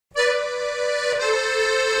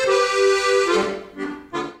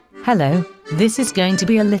Hello, this is going to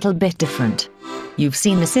be a little bit different. You've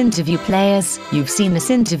seen us interview players, you've seen us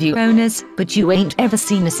interview owners, but you ain't ever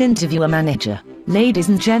seen us interview a manager. Ladies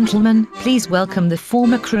and gentlemen, please welcome the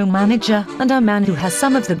former Crewe manager and a man who has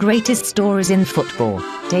some of the greatest stories in football,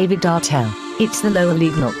 David Artell. It's the lower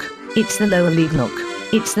league look. It's the lower league look.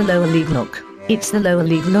 It's the lower league look. It's the lower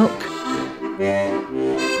league look.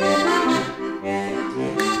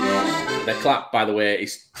 The clap, by the way,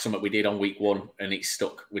 is something we did on week 1, and it's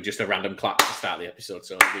stuck with just a random clap at the start of the episode.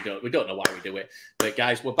 So we don't know why we do it. But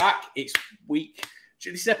guys, we're back. It's this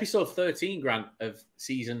is episode 13, Grant, of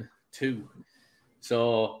season 2.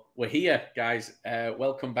 So we're here, guys.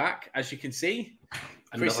 Welcome back. As you can see,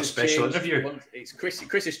 Chris has special interview. It's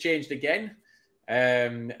Chris has changed again.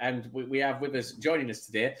 And we have with us, joining us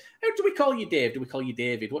today. How do we call you, Dave? Do we call you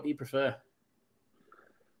David? What do you prefer?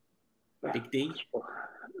 Big D?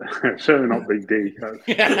 Certainly not Big D.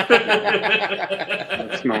 That's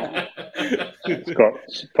not. It's got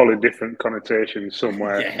probably different connotations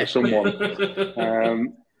somewhere for someone.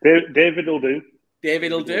 David will do.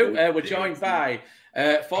 David will do. We're joined by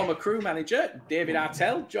former Crewe manager David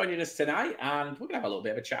Artell joining us tonight, and we're going to have a little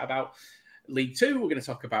bit of a chat about League 2. We're going to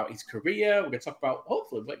talk about his career. We're going to talk about,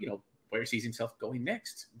 hopefully, where he sees himself going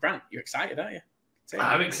next. Grant, you're excited, aren't you?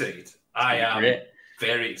 I'm excited. I am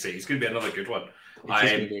very excited. It's going to be another good one.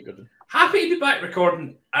 Going to be a good one. Happy to be back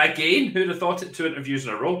recording again. Who'd have thought it? 2 interviews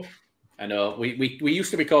in a row. I know. We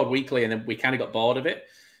used to record weekly, and then we kind of got bored of it.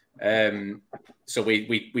 So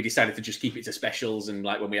we decided to just keep it to specials and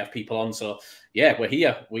like when we have people on. So yeah, we're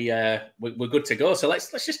here. We're good to go. So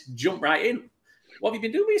let's just jump right in. What have you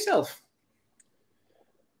been doing with yourself?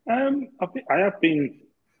 I have been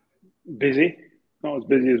busy. Not as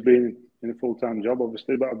busy as being in a full-time job,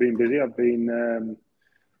 obviously, but I've been busy. I've been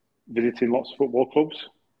visiting lots of football clubs,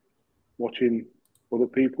 watching other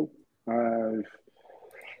people. I've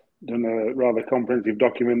done a rather comprehensive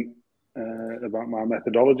document about my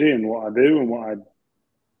methodology and what I do and what I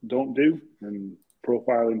don't do, and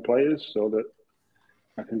profiling players so that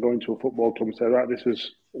I can go into a football club and say, right, this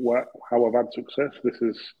is how I've had success. This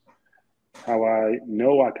is how I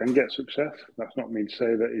know I can get success. That's not me to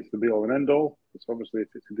say that it's the be-all and end-all. It's obviously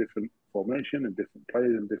if it's a different formation and different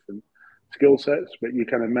players and different skill sets, but you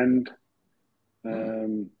can amend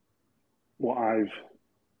what I've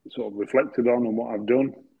sort of reflected on and what I've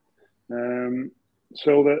done,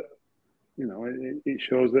 so that it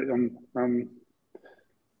shows that I'm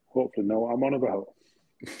hopefully know what I'm on about.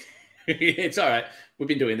 It's all right. We've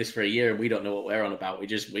been doing this for a year and we don't know what we're on about. We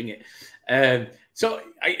just wing it. So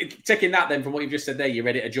taking that then from what you've just said there, you're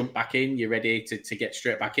ready to jump back in. You're ready to get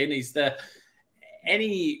straight back in. Is there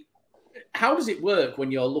how does it work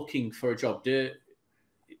when you're looking for a job?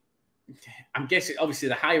 I'm guessing, obviously,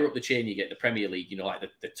 the higher up the chain you get, the Premier League, like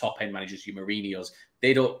the top end managers, your Mourinho's,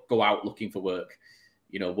 they don't go out looking for work.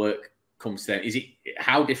 Work comes to them.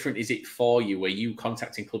 How different is it for you? Are you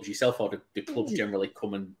contacting clubs yourself, or do clubs generally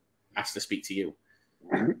come and ask to speak to you?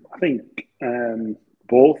 I think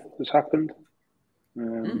both has happened.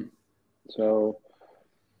 So,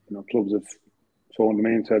 clubs have phoned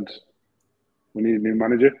me and said, we need a new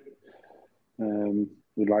manager.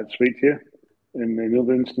 We'd like to speak to you. In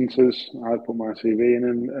other instances, I put my CV in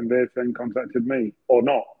and they've then contacted me, or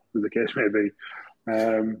not, as the case may be.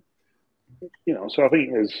 So I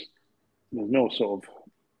think there's no sort of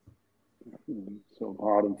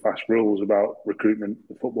hard and fast rules about recruitment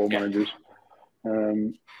of football managers.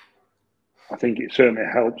 I think it certainly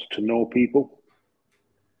helps to know people.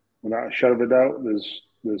 Without a shadow of a doubt,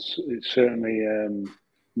 it's certainly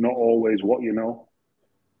not always what you know.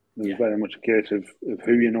 There's very much a case of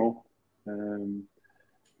who you know. And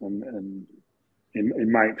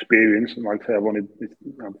in my experience, and like I say,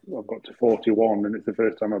 I've got to 41, and it's the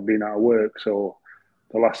first time I've been out of work. So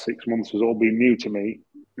the last 6 months has all been new to me.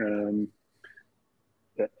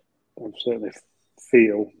 But I certainly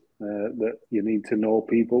feel that you need to know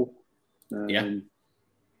people. And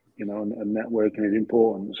networking is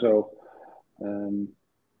important. So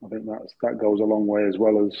I think that goes a long way, as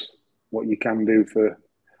well as what you can do for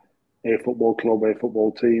a football club, a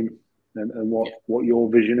football team, and what your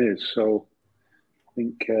vision is. So I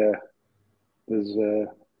think there's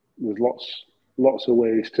lots of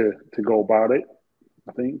ways to go about it,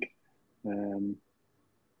 I think. And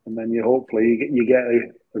then hopefully you get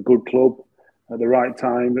a good club at the right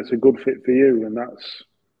time that's a good fit for you, and I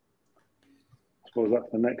suppose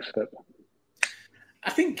that's the next step. I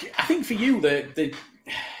think for you the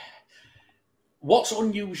what's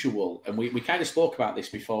unusual, and we kind of spoke about this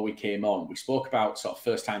before we came on. We spoke about sort of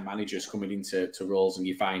first-time managers coming into roles, and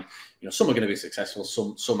you find some are going to be successful,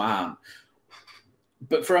 some aren't.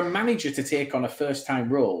 But for a manager to take on a first-time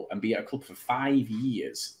role and be at a club for 5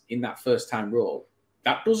 years in that first-time role,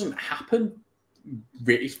 that doesn't happen.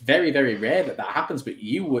 It's very, very rare that happens. But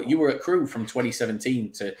you were at Crewe from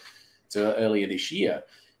 2017 to earlier this year.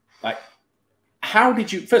 Like, how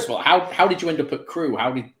did you? First of all, how did you end up at Crewe?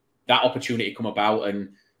 How did that opportunity come about?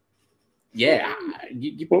 And yeah,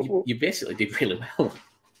 you basically did really well.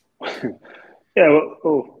 Yeah,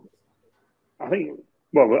 well, I think.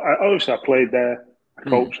 Well, obviously I played there. I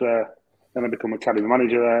coached there, then I become academy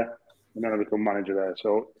manager there, and then I become manager there.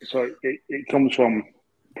 So it comes from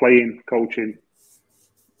playing, coaching,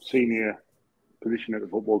 senior position at the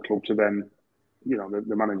football club to then,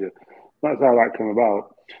 the manager. That's how that came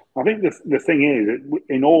about. I think the thing is, that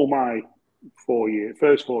in all my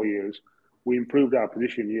first 4 years, we improved our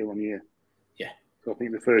position year on year. Yeah. So I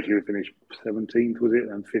think the first year we finished 17th, was it,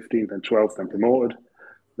 and 15th and 12th, and promoted,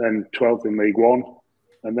 then 12th in League One,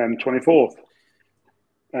 and then 24th.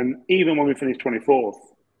 And even when we finished 24th,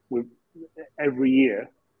 every year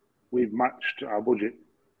we've matched our budget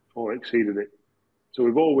or exceeded it. So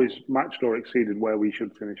we've always matched or exceeded where we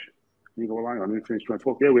should finish. And you go, well, hang on, we finished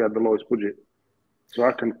 24th. Yeah, we had the lowest budget. So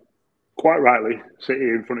I can quite rightly sit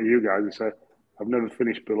here in front of you guys and say, I've never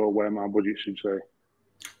finished below where my budget should say.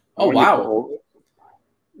 Oh, wow.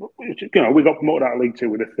 We got promoted out of League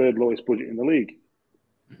Two with the third lowest budget in the league.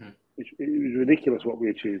 Mm-hmm. It was ridiculous what we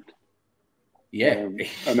achieved. Yeah.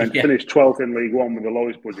 And then finished 12th in League One with the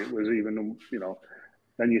lowest budget was even,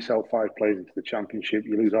 then you sell 5 players into the Championship,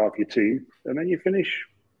 you lose half your team, and then you finish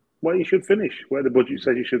where you should finish, where the budget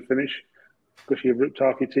says you should finish, because you've ripped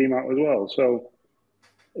half your team out as well. So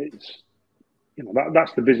it's,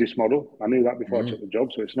 that's the business model. I knew that before I took the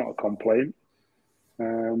job, so it's not a complaint.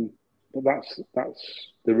 But that's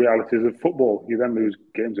the realities of football. You then lose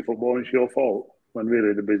games of football and it's your fault, when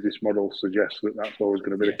really the business model suggests that that's always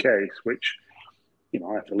going to be the case, which, I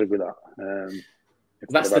have to live with that.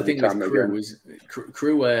 That's the thing with Crewe is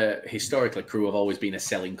Crewe. Historically, Crewe have always been a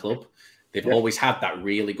selling club. They've always had that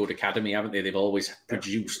really good academy, haven't they? They've always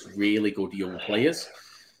produced really good young players.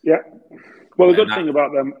 Yeah. Well, the good thing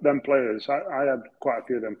about them players, I had quite a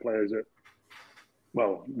few of them players the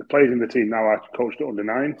players in the team now I coached at under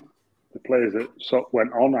 9. The players that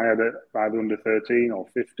went on, I had either under 13 or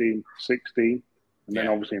 15, 16, and then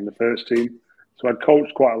obviously in the first team. So I'd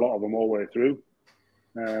coached quite a lot of them all the way through.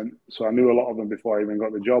 So I knew a lot of them before I even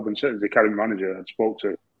got the job, and certainly the academy manager had spoke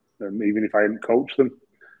to them, even if I hadn't coached them,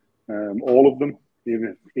 all of them,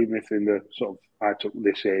 even if in the sort of, I took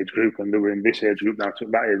this age group and they were in this age group, now I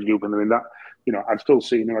took that age group and they're in that, I'd still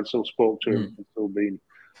seen them, I'd still spoke to them, and still been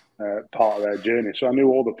part of their journey. So I knew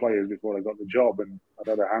all the players before I got the job, and I'd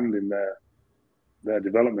had a hand in their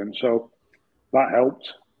development. So that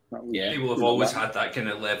helped. People have always had that kind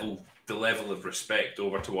of level of respect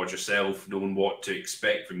over towards yourself, knowing what to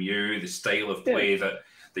expect from you, the style of play that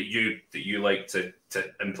you like to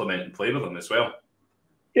implement and play with them as well.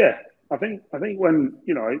 Yeah, I think when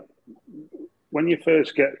when you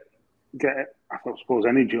first get I suppose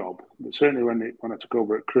any job, but certainly when I took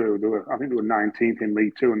over at Crewe, I think they were 19th in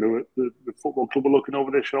League Two, and the football club were looking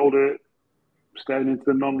over their shoulder, staring into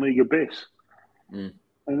the non-league abyss.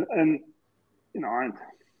 And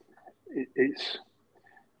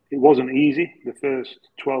it wasn't easy the first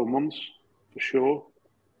 12 months for sure,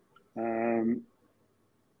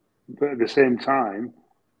 but at the same time,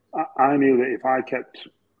 I knew that if I kept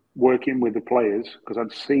working with the players, because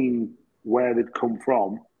I'd seen where they'd come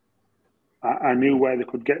from, I knew where they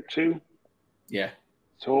could get to. Yeah.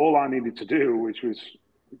 So all I needed to do, which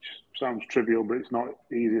sounds trivial, but it's not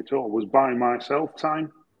easy at all, was buy myself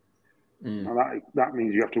time. Now that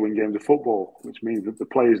means you have to win games of football, which means that the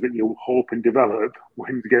players that you hope and develop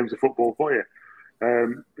win the games of football for you.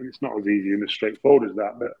 And it's not as easy and as straightforward as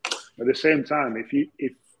that. But at the same time, if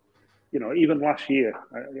even last year,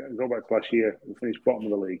 I go back to last year, we finished bottom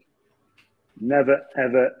of the league. Never,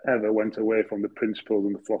 ever, ever went away from the principles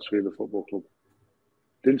and the philosophy of the football club.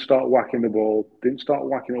 Didn't start whacking the ball. Didn't start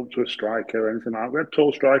whacking up to a striker or anything like that. We had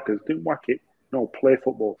tall strikers. Didn't whack it. No, play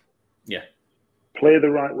football. Yeah. Play the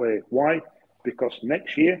right way. Why? Because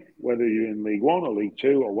next year, whether you're in League One or League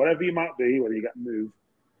Two or whatever you might be, whether you get moved,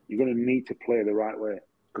 you're going to need to play the right way,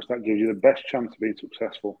 because that gives you the best chance of being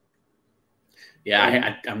successful.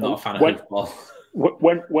 Yeah, I'm not a fan of football.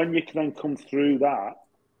 When you can then come through that,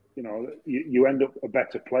 you end up a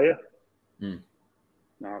better player.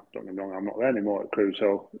 Now, don't get me wrong, I'm not there anymore at Crewe,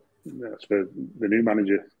 so that's for the new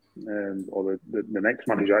manager or the next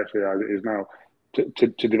manager, actually, as it is now,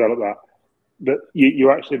 to develop that. But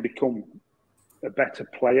you actually become a better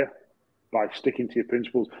player by sticking to your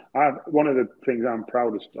principles. One of the things I'm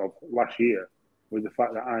proudest of last year was the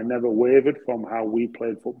fact that I never wavered from how we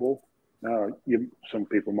played football. Now, some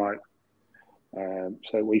people might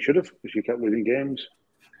say, well, you should have, because you kept winning games.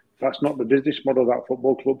 That's not the business model of that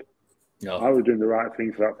football club. No. I was doing the right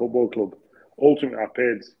thing for that football club. Ultimately, I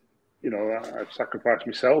paid, I sacrificed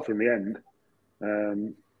myself in the end.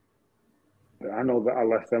 But I know that I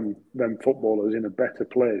left them footballers in a better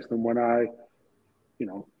place than when I,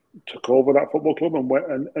 took over that football club and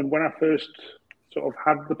when I first sort of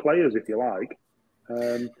had the players, if you like.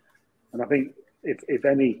 And I think if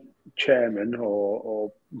any chairman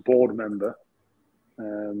or board member,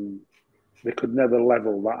 they could never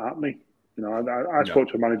level that at me. I spoke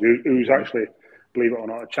to a manager who's actually, believe it or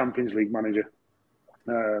not, a Champions League manager.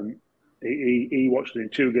 He watched it in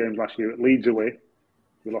 2 games last year at Leeds away.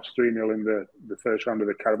 We lost 3-0 in the first round of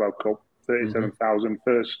the Carabao Cup. 37,000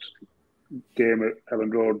 first game at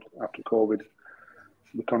Elland Road after COVID.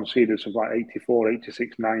 We conceded something like 84,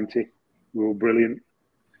 86, 90. We were brilliant.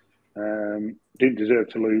 Didn't deserve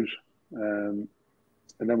to lose. And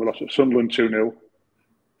then we lost at Sunderland 2-0.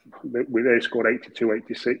 They scored 82,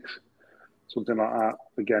 86. Something like that.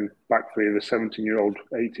 Again, back three of the 17-year-old,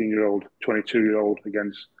 18-year-old, 22-year-old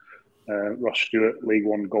against Ross Stewart, League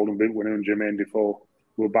One Golden Boot winner, and Jermaine Defoe.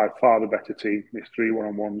 We were by far the better team. Missed 3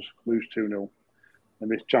 one-on-ones, lose 2-0. And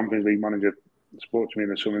this Champions League manager spoke to me in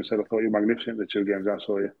the summer and said, I thought you were magnificent the 2 games I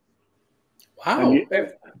saw you. Wow.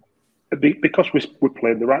 Because we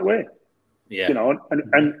played the right way. Yeah.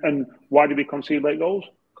 And why did we concede late goals?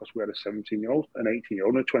 Because we had a 17-year-old, an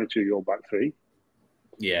 18-year-old, and a 22-year-old back three.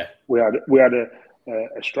 Yeah. We had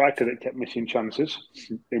a striker that kept missing chances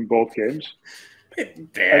in both games. And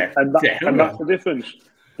that's the difference.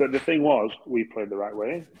 But the thing was, we played the right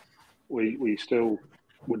way. We still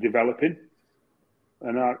were developing.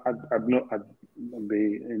 And I'd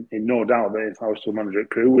be in no doubt that if I was still manager at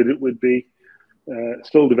Crewe, we'd be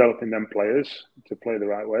still developing them players to play the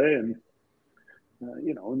right way, and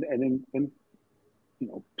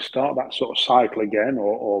start that sort of cycle again,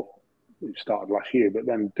 or we started last year, but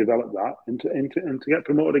then develop that and to get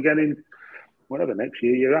promoted again in whatever next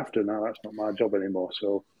year after. Now that's not my job anymore.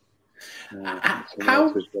 So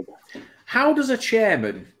how does a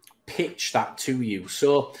chairman pitch that to you?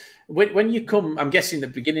 So when you come, I'm guessing the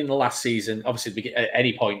beginning of the last season, obviously at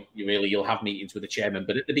any point you'll have meetings with the chairman,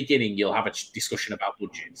 but at the beginning you'll have a discussion about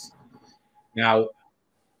budgets. Now,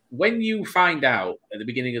 when you find out at the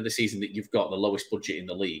beginning of the season that you've got the lowest budget in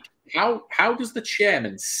the league, how does the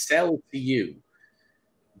chairman sell to you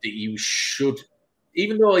that you should,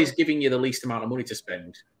 even though he's giving you the least amount of money to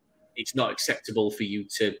spend, it's not acceptable for you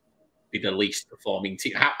to be the least performing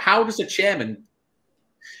team? How does a chairman?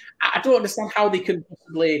 I don't understand how they can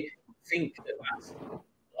possibly think that that's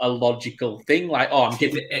a logical thing. Like, I'm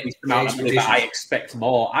giving him this amount of money, but I expect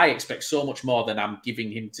more. I expect so much more than I'm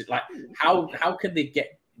giving him to. Like, how can they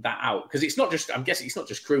get that out? Because it's not just. I'm guessing it's not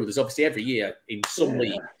just Crewe. There's obviously every year in some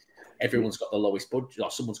league, everyone's got the lowest budget,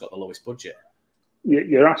 or someone's got the lowest budget.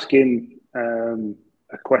 You're asking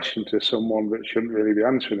a question to someone that shouldn't really be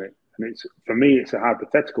answering it, and for me, it's a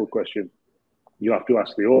hypothetical question. You have to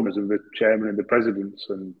ask the owners and the chairman and the presidents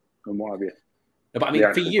and what have you. No, but I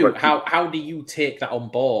mean, for you, how do you take that on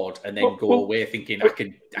board and then go away thinking I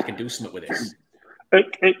can do something with this?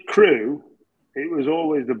 At Crewe, it was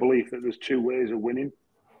always the belief that there's 2 ways of winning: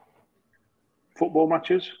 football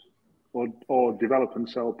matches or develop and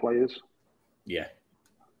sell players. Yeah.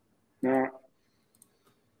 Now,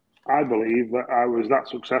 I believe that I was that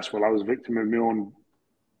successful. I was a victim of my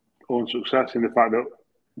own success in the fact that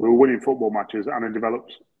we were winning football matches and I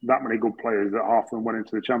developed that many good players that half of them went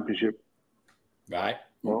into the championship. Right.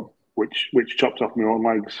 Well, which chopped off my own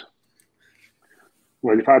legs.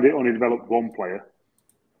 Well, if I'd only developed 1 player,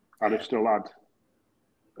 I'd have still had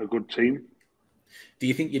a good team. Do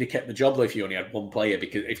you think you'd have kept the job though if you only had 1 player?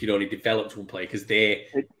 Because if you'd only developed 1 player, because the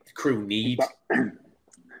Crewe need.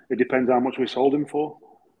 It depends how much we sold him for.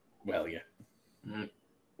 Well, yeah.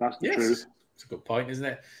 That's the truth. It's a good point, isn't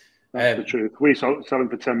it? That's the truth. We sell him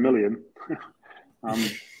for 10 million.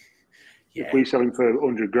 If we sell him for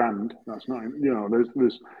 100 grand, that's not. There's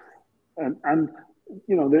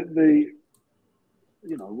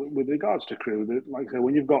with regards to Crewe, like I say,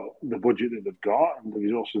 when you've got the budget that they've got and the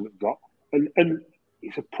resources they've got, and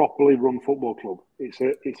it's a properly run football club. It's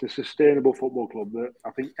a sustainable football club that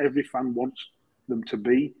I think every fan wants them to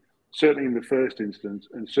be. Certainly in the first instance,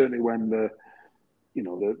 and certainly when the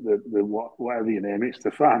whatever you name it's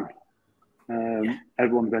the fan.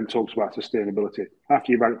 Everyone then talks about sustainability.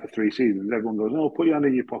 After you've had it for 3 seasons, everyone goes, "No, put your hand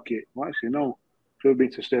in your pocket." Well, actually, no. Crewe have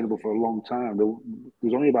been sustainable for a long time.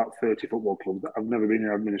 There's only about 30 football clubs that have never been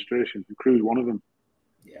in administration. Crewe is one of them.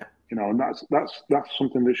 Yeah. And that's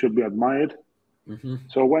something that should be admired.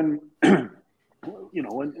 So when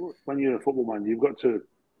when you're a football man, you've got to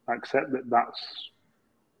accept that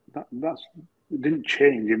it didn't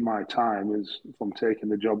change in my time as from taking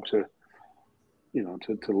the job to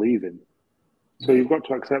leaving. So you've got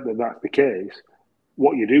to accept that that's the case.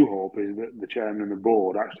 What you do hope is that the chairman and the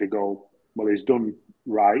board actually go, well, he's done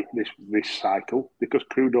right this cycle, because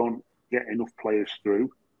Crewe don't get enough players through.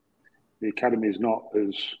 The academy is not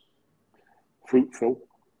as fruitful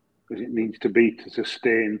as it needs to be to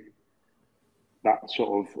sustain that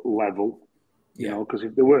sort of level. Because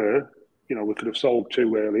if there were, we could have sold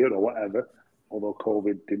 2 earlier or whatever, although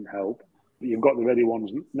COVID didn't help. But you've got the ready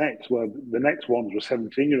ones next, where the next ones were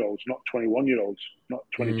 17-year-olds, not 21-year-olds, not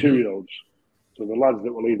 22-year-olds. So the lads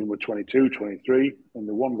that were leaving were 22, 23, and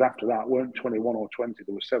the ones after that weren't 21 or 20,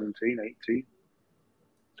 they were 17, 18.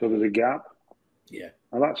 So there's a gap. Yeah.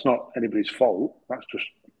 And that's not anybody's fault. That's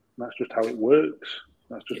just how it works.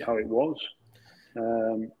 That's just how it was.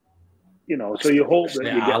 So you hope that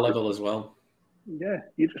you get our level as well. Yeah,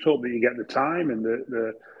 you just hope that you get the time and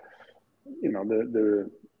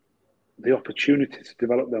the opportunity to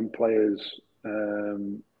develop them players,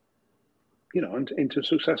 into a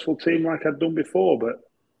successful team like I'd done before. But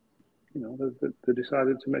they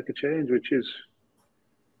decided to make a change, which is,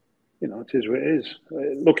 it is what it is.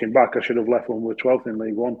 Looking back, I should have left when we were 12th in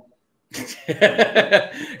League One.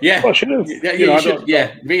 Yeah, well, I should have.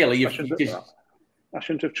 Really, I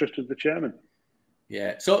shouldn't have trusted the chairman.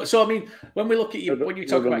 Yeah. So I mean, when we look at you, when you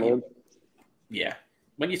talk about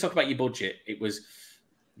when you talk about your budget, it was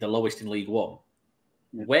the lowest in League One.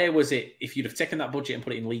 Yeah. Where was it? If you'd have taken that budget and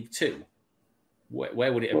put it in League Two,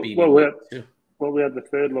 where would it have been? We had the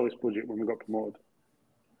 3rd lowest budget when we got promoted.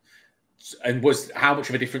 And how much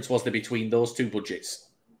of a difference was there between those 2 budgets?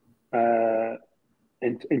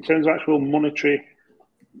 In terms of actual monetary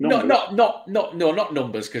numbers? Not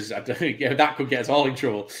numbers, because that could get us all in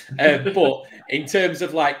trouble. But in terms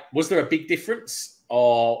of was there a big difference,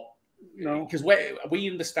 or no? Because we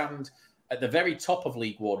understand at the very top of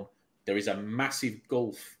League One there is a massive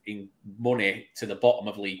gulf in money to the bottom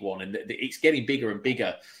of League One, and it's getting bigger and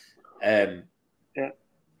bigger. I've got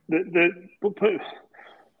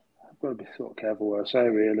to be sort of careful what I say,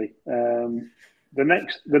 really. The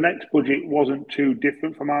next budget wasn't too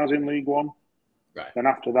different from ours in League One. Right. Then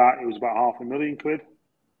after that, it was about £500,000.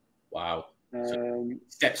 Wow.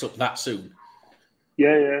 Steps up that soon.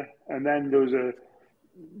 Yeah. And then there was a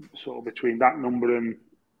sort of between that number and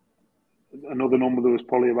another number, there was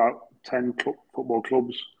probably about 10 football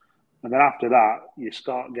clubs. And then after that, you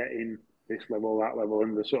start getting this level, that level,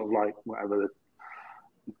 and the sort of whatever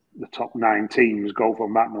the top 9 teams go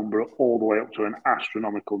from that number all the way up to an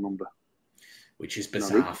astronomical number. Which is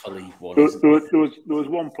bizarre for League One. There was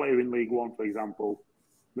one player in League One, for example,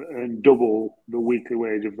 that earned double the weekly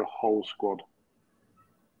wage of the whole squad.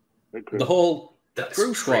 The whole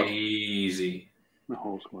Crewe squad? Crazy. The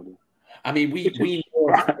whole squad. I mean, we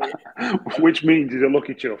which means he's a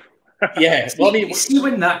lucky chuff. Yeah. Well, I mean, see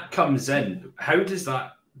when that comes in, how does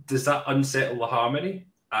that unsettle the harmony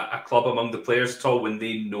at a club among the players at all, when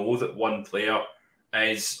they know that one player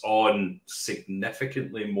is on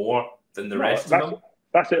significantly more than the rest of them?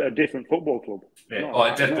 That's at a different football club. Yeah.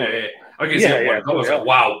 I can see it. I was like,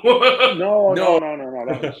 wow. No.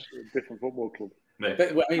 That was a different football club.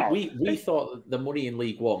 But I mean, we thought the money in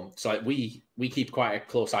League One. So we keep quite a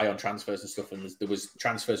close eye on transfers and stuff, and there was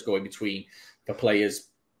transfers going between the players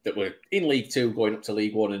that were in League Two going up to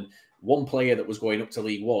League One, and one player that was going up to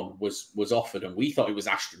League One was offered, and we thought it was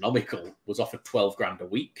astronomical, was offered $12,000 a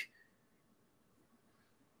week.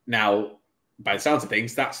 Now, by the sounds of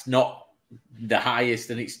things, that's not the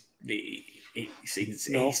highest, and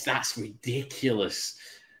that's ridiculous.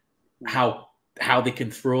 How they can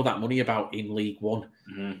throw that money about in League One,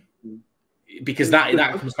 because that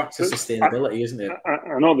comes back to sustainability, isn't it?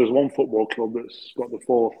 I know there's one football club that's got the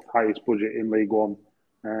 4th highest budget in League One,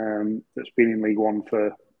 that's been in League One for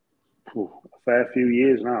a fair few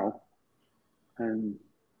years now, and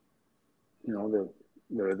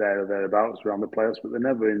they're there or thereabouts around the playoffs, but they're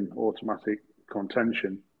never in automatic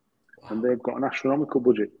contention. Wow. And they've got an astronomical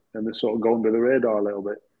budget, and they're sort of going under the radar a little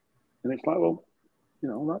bit. And it's like, well,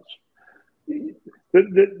 that's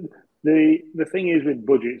the thing is with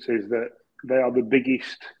budgets is that they are the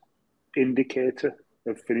biggest indicator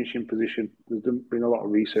of finishing position. There's been a lot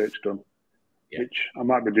of research done, which I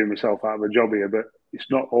might be doing myself out of a job here, but it's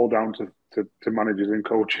not all down to managers and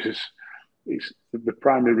coaches. It's the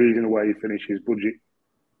primary reason where you finish is budget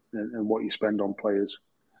and what you spend on players.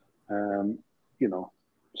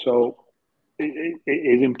 So it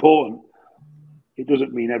is important. It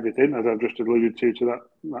doesn't mean everything, as I've just alluded to that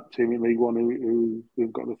that team in League One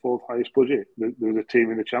who've got the fourth highest budget. There was a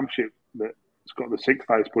team in the Championship that's got the sixth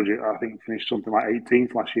highest budget. I think finished something like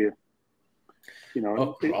 18th last year. You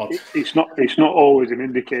know, it's not always an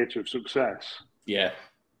indicator of success. Yeah,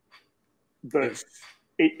 but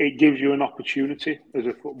it gives you an opportunity as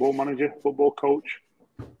a football manager, football coach.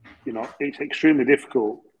 You know, it's extremely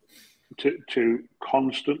difficult to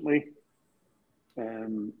constantly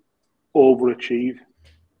overachieve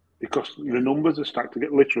because the numbers are stacked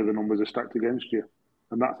against. Literally, the numbers are stacked against you,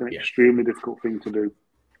 and that's an extremely difficult thing to do.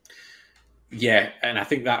 Yeah, and I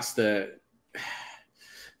think that's for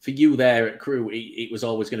you there at Crewe. It was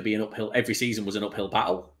always going to be an uphill. Every season was an uphill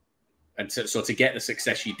battle, and so to get the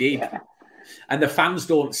success you did, and the fans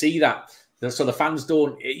don't see that. So the fans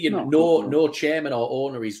don't, no chairman or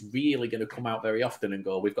owner is really going to come out very often and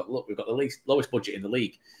go, we've got the lowest budget in the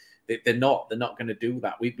league. They're not going to do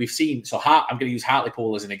that. We've seen. So I'm going to use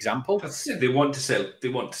Hartlepool as an example. They want to sell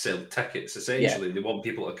tickets. Essentially, they want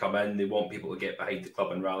people to come in. They want people to get behind the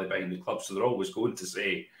club and rally behind the club. So they're always going to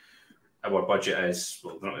say our budget is.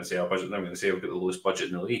 Well, they're not going to say our budget. They're going to say we've got the lowest budget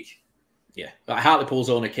in the league. Yeah, like Hartlepool's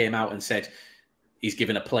owner came out and said he's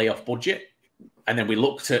given a playoff budget, and then we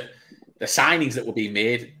looked at the signings that were being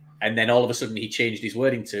made, and then all of a sudden he changed his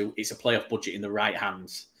wording to it's a playoff budget in the right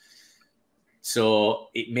hands. So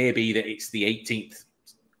it may be that it's the 18th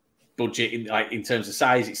budget in terms of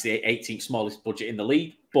size. It's the 18th smallest budget in the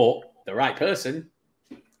league, but the right person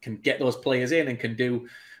can get those players in and can do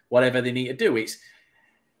whatever they need to do.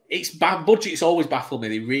 It's bad budgets always baffle me.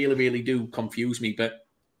 They really, really do confuse me. But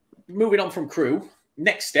moving on from Crewe,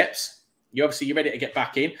 next steps. You're ready to get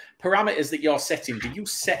back in. Parameters that you're setting, do you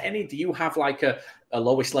set any? Do you have like a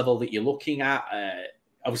lowest level that you're looking at?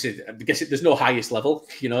 Obviously, I guess there's no highest level,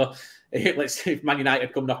 you know. If Man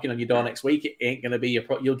United come knocking on your door next week, it ain't going to be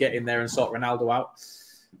you'll get in there and sort Ronaldo out.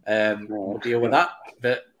 We'll deal with that.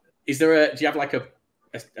 But do you have like a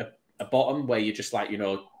bottom where you're just like, you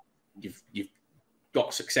know, you've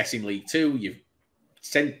got success in League Two, you've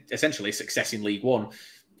essentially success in League One,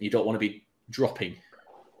 you don't want to be dropping?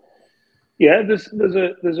 Yeah, there's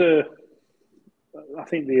a. I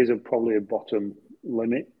think there is probably a bottom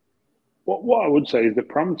limit. What I would say is the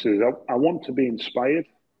parameters. I want to be inspired.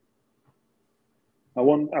 I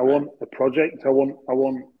want a project. I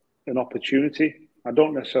want an opportunity. I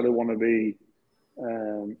don't necessarily want to be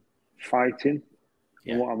fighting.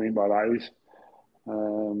 Yeah. And what I mean by that is,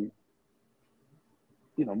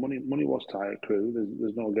 money was tight at Crewe.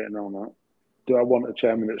 There's no getting around that. Do I want a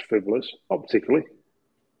chairman that's frivolous? Not particularly.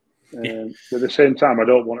 But at the same time, I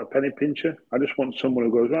don't want a penny pincher. I just want someone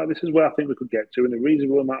who goes, right, this is where I think we could get to in a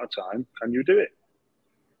reasonable amount of time. Can you do it?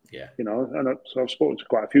 Yeah. You know, and so I've spoken to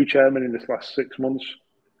quite a few chairmen in this last 6 months.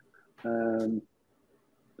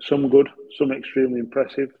 Some good, some extremely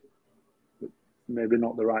impressive, but maybe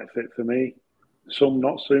not the right fit for me. Some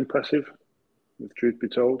not so impressive, if truth be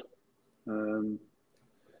told.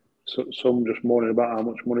 So some just moaning about how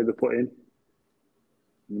much money they put in.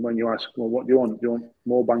 And when you ask, well, what do you want? Do you want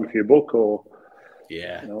more bang for your buck, or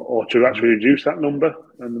or to actually reduce that number?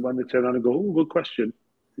 And when they turn around and go, "Oh, good question,"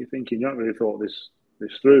 you're thinking you haven't really thought this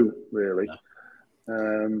through, really. No.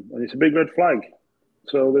 And it's a big red flag.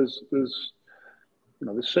 So there's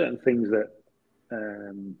certain things that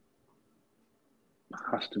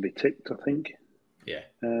has to be ticked, I think. Yeah.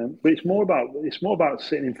 But it's more about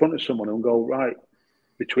sitting in front of someone and go, right,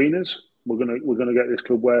 between us, we're gonna get this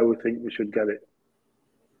club where we think we should get it.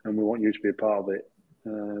 And we want you to be a part of it.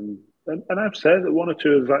 And I've said that one or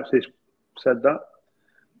two have actually said that.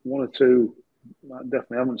 One or two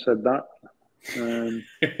definitely haven't said that.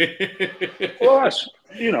 Well, that's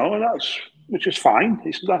which is fine.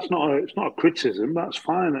 It's not a criticism. That's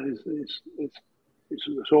fine.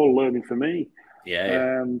 It's all learning for me.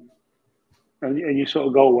 Yeah. And you sort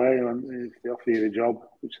of go away, and if they offer you the job,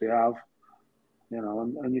 which they have,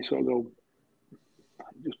 and you sort of go,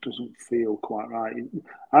 it just doesn't feel quite right.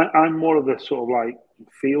 I'm more of a sort of like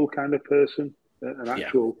feel kind of person. An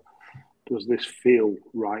actual, does this feel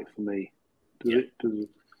right for me?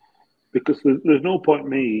 Because there's no point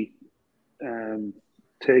me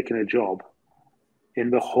taking a job in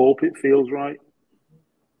the hope it feels right.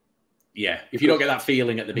 Yeah, if you don't get that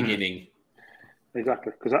feeling at the beginning.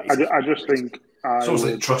 Exactly, because I just think... It's almost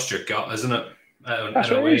like trust your gut, isn't it? That's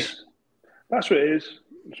what it is. That's what it is.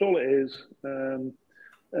 That's all it is.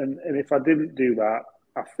 And if I didn't do that,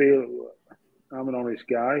 I feel I'm an honest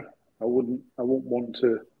guy. I wouldn't want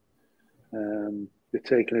to be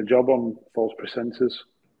taking a job on false pretenses.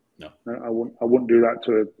 No, I wouldn't do that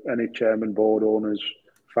to any chairman, board owners,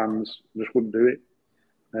 fans. I just wouldn't do it.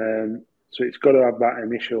 So it's got to have that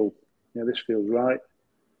initial. This feels right.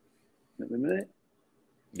 At the minute,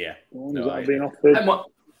 Yeah. Ones that have been offered.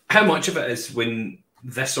 How much of it is when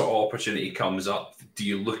this sort of opportunity comes up, do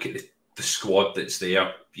you look at the squad that's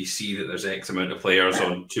there, you see that there's X amount of players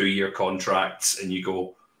on 2-year contracts, and you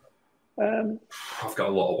go, I've got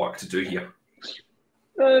a lot of work to do here?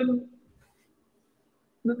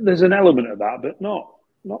 There's an element of that, but not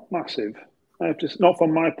massive. Not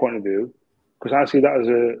from my point of view, because I see that as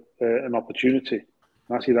an opportunity.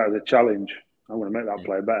 I see that as a challenge. I'm going to make that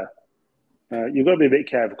player better. You've got to be a bit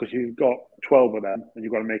careful because you've got 12 of them and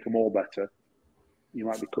you've got to make them all better. You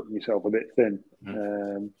might be cutting yourself a bit thin.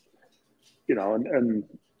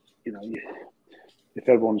 If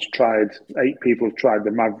everyone's tried, 8 people have tried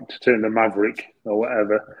to turn the Maverick or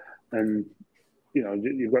whatever, and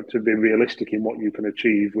you've got to be realistic in what you can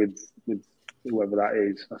achieve with whoever that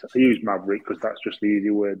is. I use Maverick because that's just the easy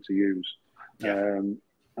word to use.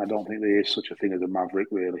 I don't think there is such a thing as a Maverick,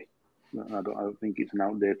 really. I don't think it's an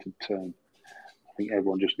outdated term. I think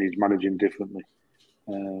everyone just needs managing differently.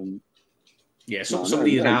 Some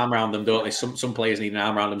need an arm around them, don't they? Some players need an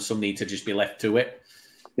arm around them. Some need to just be left to it.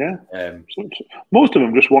 Yeah. Most of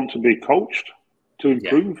them just want to be coached to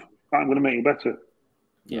improve. Yeah. I'm going to make you better.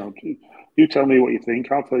 Yeah. You tell me what you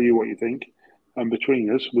think. I'll tell you what you think. And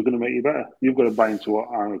between us, we're going to make you better. You've got to buy into what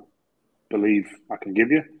I believe I can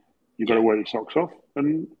give you. You've got to wear your socks off.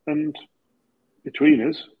 And between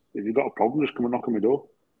us, if you've got a problem, just come and knock on my door.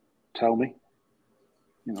 Tell me.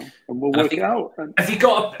 And we'll work it out. Have you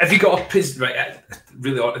got a position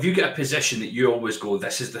that you always go,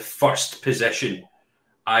 this is the first position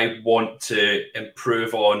I want to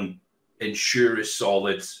improve on, ensure is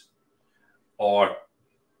solid, or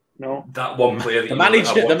no, that one player, the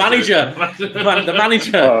manager. Oh,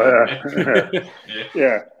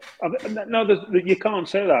 yeah. No, you can't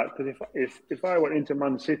say that, because if I went into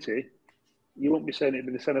Man City, you wouldn't be saying it'd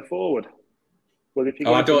be the centre forward. Well, if you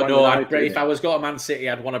I don't know. If I was going to Man City,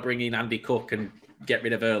 I'd want to bring in Andy Cook and get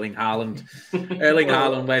rid of Erling Haaland. Erling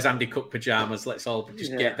Haaland wears Andy Cook pajamas. Let's all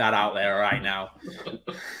just get that out there right now.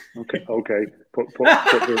 Okay. Put the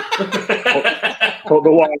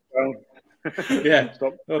water down. Yeah.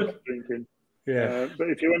 Stop drinking. Yeah. But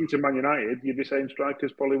if you went to Man United, you'd be saying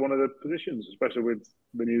striker's probably one of the positions, especially with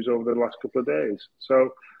the news over the last couple of days.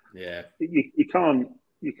 So yeah, you can't.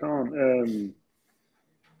 Be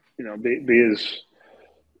as,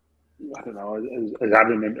 I don't know, as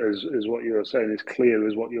adamant as what you're saying, as clear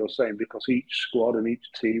as what you're saying, because each squad and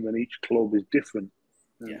each team and each club is different,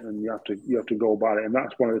 and you have to go about it, and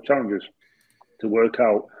that's one of the challenges, to work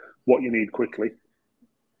out what you need quickly.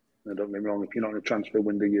 And don't get me wrong, if you're not in a transfer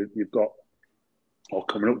window, you've got, or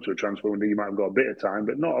coming up to a transfer window, you might have got a bit of time,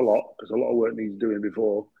 but not a lot, because a lot of work needs doing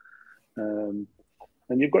before. And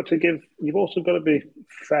you've also got to be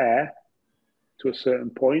fair to a certain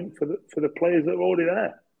point for the players that are already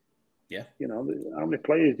there. Yeah. How many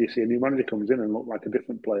players do you see? A new manager comes in and looks like a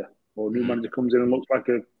different player, or a new manager comes in and looks like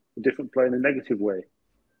a different player in a negative way.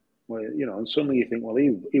 Where and suddenly you think, well,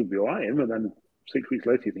 he'll be all right, and then 6 weeks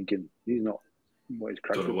later you're thinking he's not what he's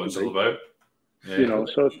cracked up to be. Don't know what it's all about. Yeah.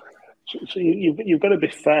 So you've got to be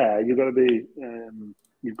fair. You've got to be.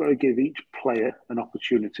 You've got to give each player an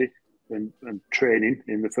opportunity and training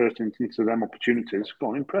in the first instance of them opportunities. Go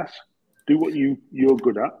on, impress. Do what you're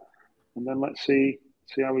good at, and then let's see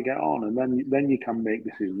how we get on, and then you can make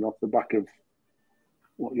decisions off the back of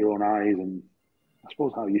what your own eyes and I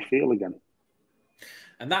suppose how you feel again.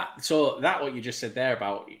 And what you just said there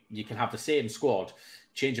about you can have the same squad,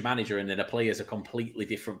 change a manager, and then a player is a completely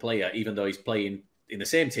different player, even though he's playing in the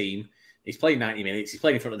same team, he's playing 90 minutes, he's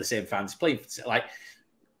playing in front of the same fans, playing like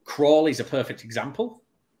Crawley's a perfect example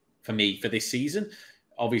for me for this season.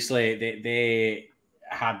 Obviously, they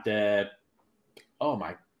had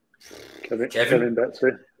Kevin Betsy.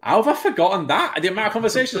 How have I forgotten that? The amount of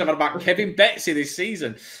conversations I've had about Kevin Betsy this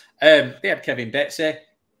season. They had Kevin Betsy.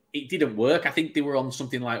 It didn't work. I think they were on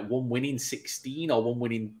something like 1 winning 16 or 1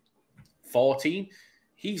 winning 14.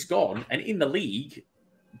 He's gone, and in the league,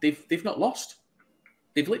 they've not lost.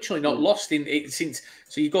 They've literally not lost in it since.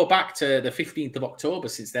 So you go back to the 15th of October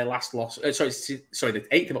since their last loss. The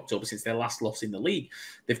 8th of October since their last loss in the league.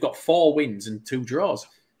 They've got 4 wins and 2 draws,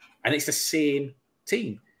 and it's the same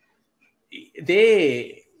team.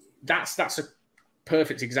 That's a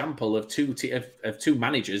perfect example of two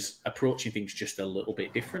managers approaching things just a little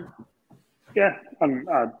bit different. Yeah, and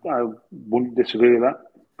I wouldn't disagree with that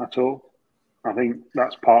at all. I think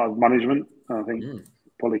that's part of management. I think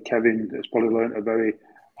probably Kevin has probably learned a very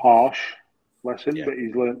harsh lesson, but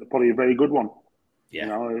he's learned probably a very good one. Yeah.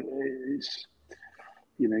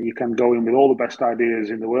 You can go in with all the best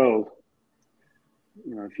ideas in the world.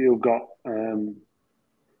 If you've got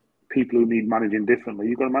people who need managing differently,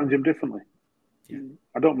 you've got to manage them differently.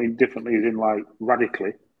 I don't mean differently as in like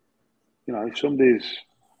radically. You know, if somebody's,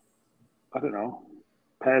 I don't know,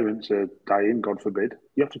 parents are dying, God forbid,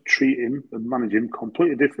 you have to treat him and manage him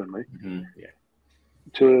completely differently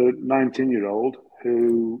to a 19-year-old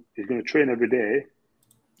who is going to train every day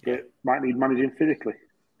that might need managing physically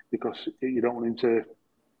because you don't want him to,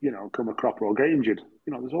 you know, come a cropper or get injured.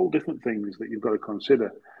 You know, there's all different things that you've got to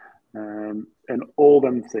consider. And all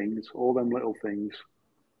them things, all them little things,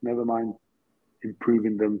 never mind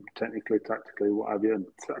improving them technically, tactically, what have you, and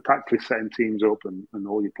tactically setting teams up and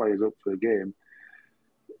all your players up for a game.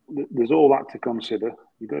 There's all that to consider.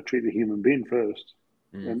 You've got to treat the human being first.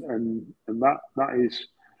 And that is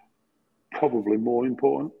probably more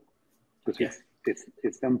important. Because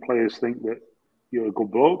if them players think that you're a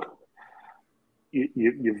good bloke,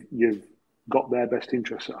 you've got their best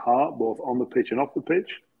interests at heart, both on the pitch and off the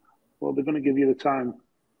pitch, well, they're going to give you the time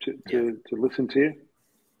to listen to you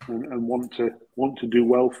and want to do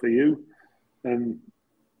well for you. And,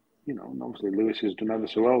 you know, obviously Lewis has done ever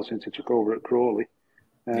so well since he took over at Crawley.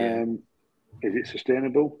 Is it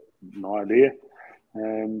sustainable? No idea.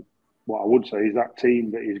 What I would say is that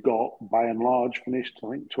team that he's got, by and large, finished, I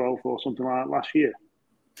think, 12th or something like that last year.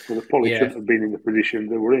 So they probably shouldn't have been in the position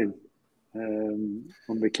they were in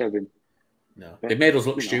under Kevin. No, they made us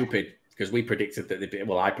look stupid because we predicted that they'd be.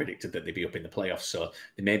 Well, I predicted that they'd be up in the playoffs. So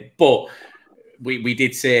they made, but we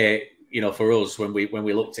did say, you know, for us when we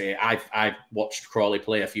looked at it, I've watched Crawley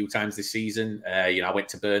play a few times this season. You know, I went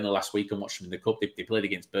to Burnley last week and watched them in the cup. They played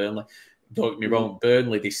against Burnley. Don't get me wrong,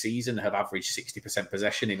 Burnley this season have averaged 60%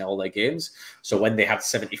 possession in all their games. So when they had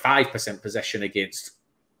 75% possession against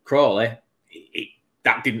Crawley,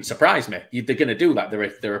 that didn't surprise me. They're going to do that.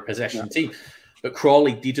 They're a possession team. But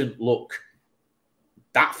Crawley didn't look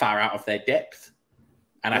that far out of their depth.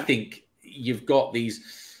 And I think you've got these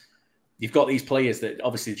players that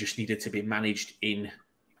obviously just needed to be managed in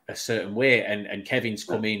a certain way. And Kevin's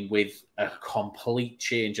come in with a complete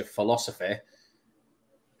change of philosophy.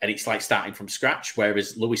 And it's like starting from scratch,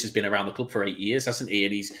 whereas Lewis has been around the club for 8 years, hasn't he?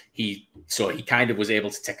 And he kind of was able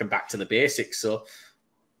to take him back to the basics. So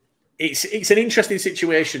it's an interesting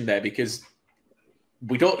situation there because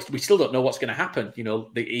we still don't know what's going to happen. You know,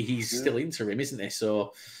 he's still interim, isn't he?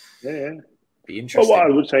 So be interesting. Well, what I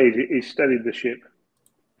would say is he's steadied the ship.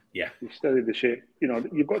 Yeah, he's steadied the ship. You know,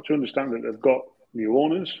 you've got to understand that they've got new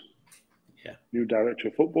owners, new director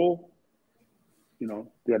of football. You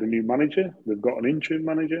know, they had a new manager. They've got an interim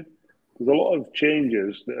manager. There's a lot of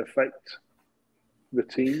changes that affect the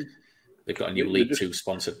team. They've got a new League Two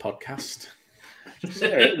sponsored podcast.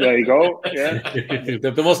 Yeah, there you go. Yeah,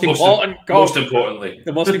 the most important. Most importantly,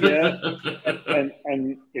 the most important.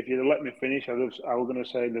 And if you'd have let me finish, I was going to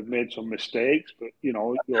say they've made some mistakes, but you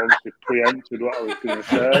know, you obviously preempted what I was going to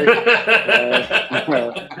say.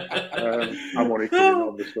 I'm only kidding,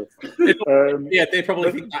 obviously. They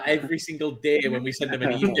probably think that every single day when we send them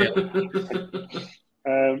an email.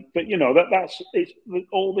 But you know it's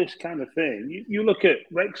all this kind of thing. You look at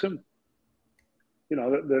Wrexham. You know,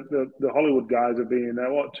 the Hollywood guys have been there,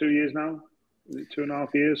 what, 2 years now? Is it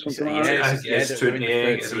 2.5 years, something like that? Yeah, it's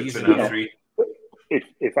 2.5.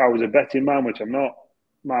 If I was a betting man, which I'm not,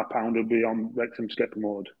 my pound would be on Wrexham to get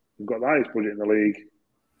promoted. We've got the highest budget in the league.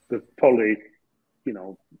 They're probably, you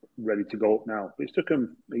know, ready to go up now. But it's took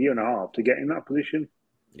them a year and a half to get in that position.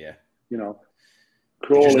 Yeah. You know,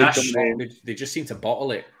 Crawley they just seem to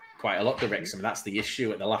bottle it quite a lot, the Wrexham. That's the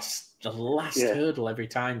issue at the last hurdle every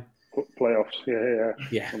time. Playoffs,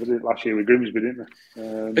 yeah. We did it last year with Grimsby, didn't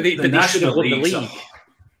we? But the National League.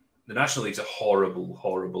 The National League's a horrible,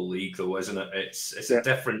 horrible league, though, isn't it? It's a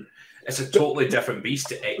different, it's a totally different beast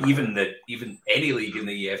to even any league in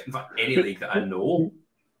the EF. In fact, any league that I know.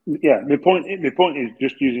 Yeah, my point is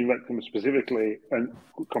just using Wrexham specifically and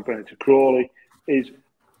comparing it to Crawley is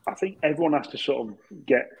I think everyone has to sort of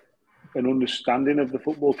get an understanding of the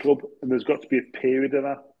football club, and there's got to be a period of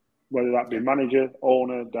that. Whether that be manager,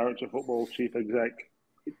 owner, director of football, chief exec,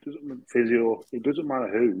 physio, it doesn't matter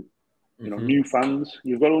who. You know, new fans,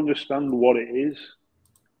 you've got to understand what it is.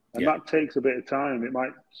 And that takes a bit of time. It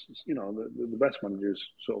might, you know, the best managers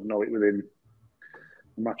sort of know it within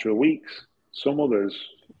a matter of weeks. Some others,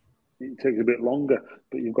 it takes a bit longer.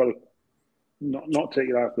 But you've got to not take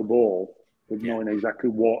your eye off the ball with knowing exactly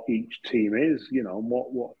what each team is, you know, and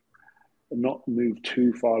what not move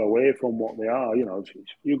too far away from what they are. You know, if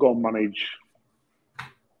you go and manage,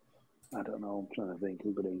 I don't know, I'm trying to think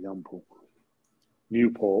of a good example.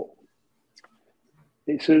 Newport.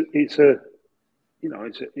 It's a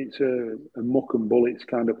muck and bullets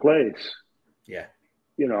kind of place. Yeah.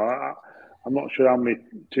 You know, I'm not sure how many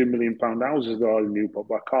 £2 million houses there are in Newport,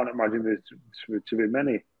 but I can't imagine there's to be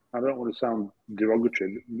many. I don't want to sound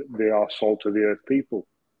derogatory. They are salt of the earth people.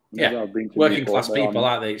 Yeah, I've been to working class people,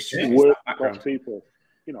 aren't they? It's just working class people.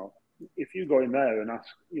 You know, if you go in there and ask,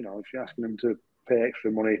 you know, if you're asking them to pay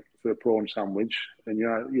extra money for a prawn sandwich, and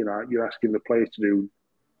you're asking the players to do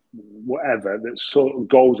whatever that sort of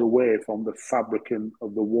goes away from the fabric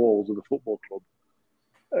of the walls of the football club.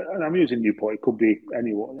 And I'm using Newport. It could be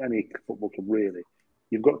any football club really.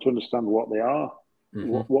 You've got to understand what they are,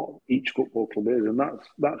 what each football club is, and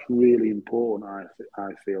that's really important.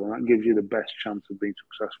 I feel, and that gives you the best chance of being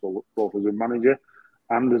successful, both as a manager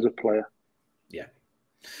and as a player. Yeah.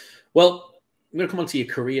 Well, I'm going to come on to your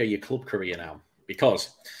career, your club career now,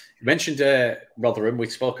 because you mentioned Rotherham. We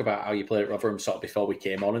spoke about how you played at Rotherham sort of before we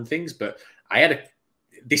came on and things, but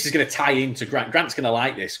this is going to tie into Grant. Grant's going to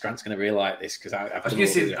like this. Grant's going to really like this because I was going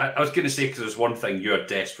to say because there's one thing you're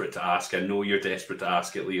desperate to ask. I know you're desperate to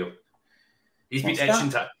ask it, Leo. He's been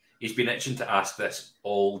itching to ask this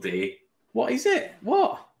all day. What is it?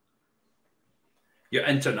 What? Your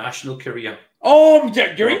international career. Oh,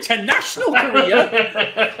 your international career.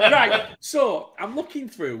 Right. So I'm looking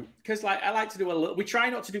through because, like, I like to do a little. We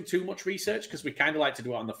try not to do too much research because we kind of like to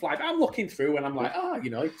do it on the fly. But I'm looking through and I'm like, he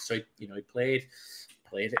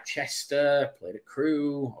played at Chester, played at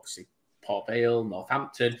Crewe, obviously Port Vale,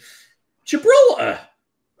 Northampton, Gibraltar.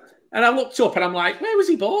 And I looked up and I'm like, where was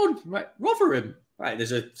he born? I'm like, Rotherham. Right,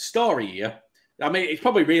 there's a story here. I mean, it's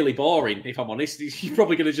probably really boring, if I'm honest. You're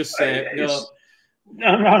probably going to just say, no.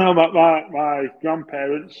 No, my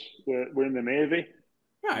grandparents were in the Navy.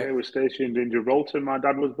 Right. They were stationed in Gibraltar. My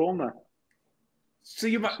dad was born there. So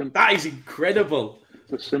that is incredible.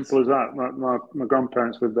 It's as simple as that. My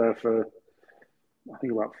grandparents lived there for, I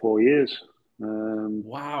think, about 4 years.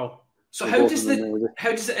 Wow. So how does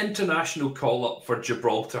the international call up for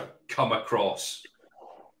Gibraltar come across?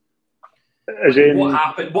 As in, what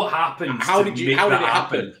happened? How did it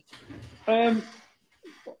happen?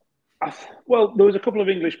 Well, there was a couple of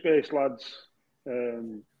English-based lads.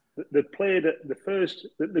 They played at the first.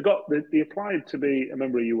 They applied to be a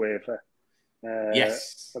member of UEFA.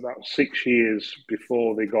 Yes. About 6 years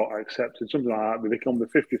before they got accepted, something like that. They become the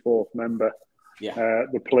 54th member. Yeah.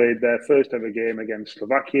 They played their first ever game against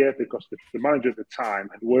Slovakia because the manager at the time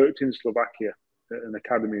had worked in Slovakia at an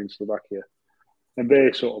academy in Slovakia, and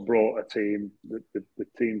they sort of brought a team. The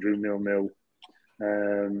team drew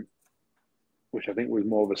 0-0, which I think was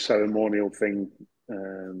more of a ceremonial thing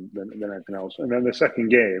than anything else. And then the second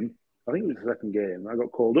game, I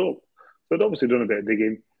got called up. So I'd obviously done a bit of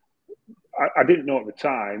digging. I didn't know at the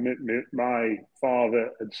time. My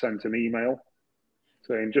father had sent an email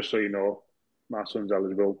saying, "Just so you know, my son's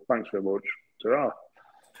eligible. Thanks very much. Ta-ra."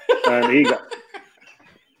 And he got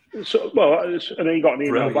and then he got an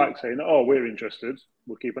email back saying, "Oh, we're interested.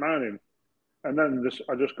 We'll keep an eye on him." And then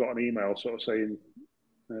I just got an email sort of saying,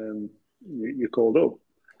 "You called up."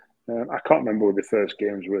 I can't remember who the first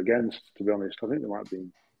games were against. To be honest, I think there might have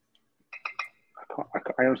been.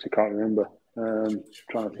 I honestly can't remember.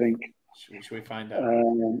 Trying to think. Should we find out?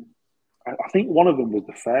 I think one of them was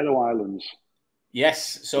the Faroe Islands.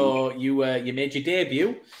 Yes. So you made your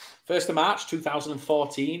debut 1st of March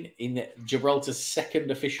 2014 in Gibraltar's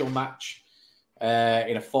second official match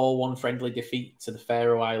in a 4-1 friendly defeat to the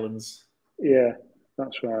Faroe Islands. Yeah,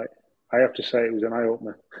 that's right. I have to say it was an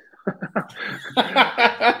eye-opener.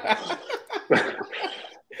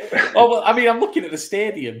 Oh, well, I mean, I'm looking at the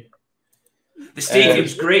stadium. The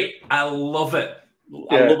stadium's great. I love it.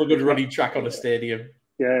 I love a good running track on a stadium.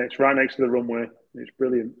 Yeah, it's right next to the runway. It's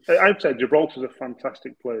brilliant. I'd say Gibraltar's a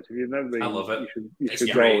fantastic place. If you've never been, I love it. You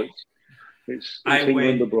should go. It's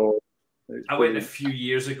England abroad. I went a few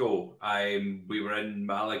years ago. We were in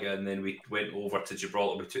Malaga and then we went over to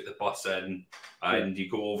Gibraltar. We took the bus in and you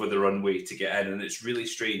go over the runway to get in. And it's really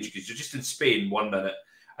strange because you're just in Spain 1 minute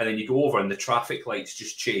and then you go over and the traffic lights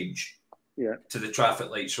just change to the traffic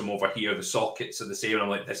lights from over here. The sockets are the same. And I'm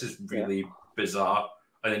like, this is really bizarre.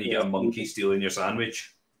 And then you get a monkey stealing your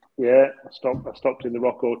sandwich. Yeah, I stopped in the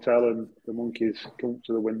Rock Hotel and the monkeys come up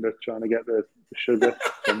to the window trying to get the sugar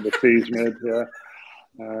and the tea's made. Yeah.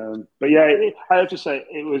 But yeah, I have to say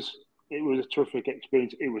it was a terrific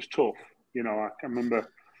experience. It was tough, you know. I can remember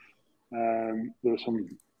there was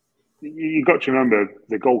some. You got to remember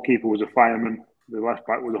the goalkeeper was a fireman, the left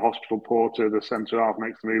back was a hospital porter, the centre half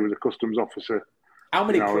next to me was a customs officer. How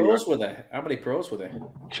many pros were there?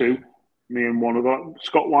 2, me and one of them.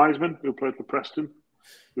 Scott Wiseman, who played for Preston.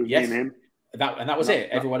 It was me and him. That was it.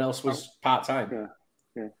 Everyone else was part time.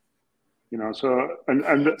 Yeah. You know, so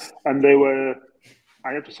and they were.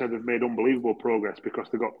 I have to say they've made unbelievable progress because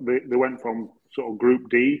they went from sort of Group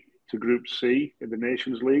D to Group C in the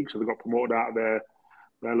Nations League, so they got promoted out of their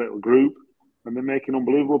little group, and they're making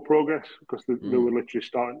unbelievable progress because they were literally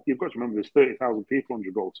starting. You've got to remember, there's 30,000 people on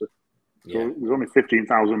Gibraltar, so there's only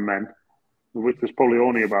 15,000 men, of which there's probably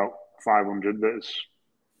only about 500 that's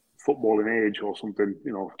footballing age or something.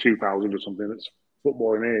 2,000 or something that's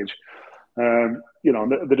footballing age.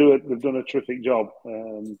 They've done a terrific job,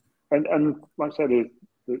 and like I said,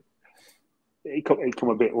 it come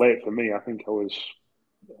a bit late for me. I think I was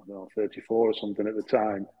 34 or something at the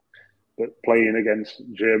time. But playing against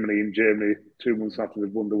Germany in Germany 2 months after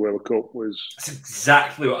they'd won the World Cup was... That's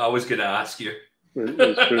exactly what I was going to ask you. It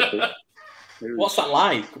was terrific. What's that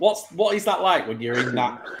like? What is that like when you're in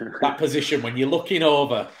that position, when you're looking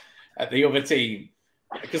over at the other team?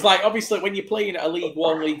 Because, obviously, when you're playing at a League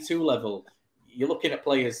One, League Two level, you're looking at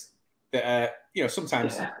players that are,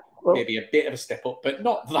 sometimes maybe a bit of a step up, but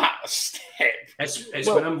not that step. It's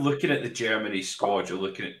when I'm looking at the Germany squad, you're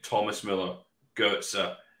looking at Thomas Müller,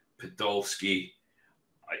 Goetze, Podolski.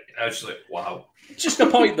 I was like, wow. Just a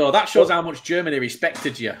point, though. That shows how much Germany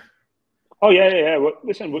respected you. Oh, yeah. Well,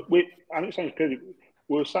 listen, and it sounds crazy.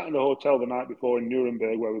 We were sat in the hotel the night before in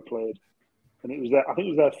Nuremberg where we played. And I think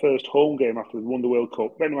it was their first home game after they won the World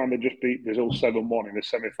Cup. Bear in mind, they just beat Brazil 7-1 in the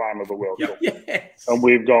semi-final of the World Cup. Yes. And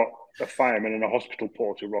we've got a fireman and a hospital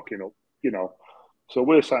porter rocking up, So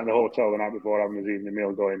we're sat in the hotel the night before having this evening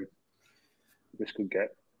meal going, this could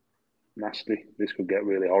get nasty. This could get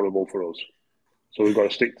really horrible for us. So we've got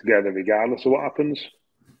to stick together regardless of what happens.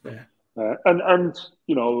 Yeah. And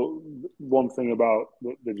one thing about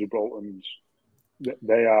the Gibraltarians,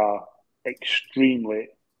 they are extremely,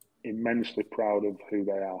 immensely proud of who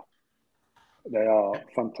they are. They are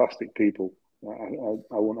fantastic people. I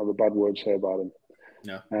won't have a bad word to say about them.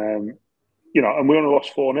 No. And we only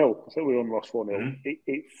lost 4-0. I said we only lost 4-0. Mm-hmm.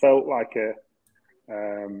 It felt like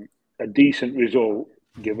a decent result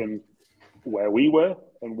given where we were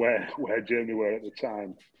and where Germany were at the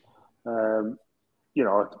time.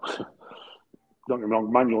 Don't get me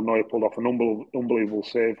wrong, Manuel Neuer pulled off an unbelievable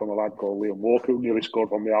save from a lad called Liam Walker, who nearly scored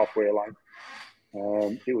from the halfway line.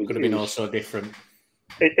 Could have been also different.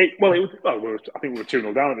 I think we were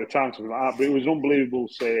 2-0 down at the time, something like that, but it was an unbelievable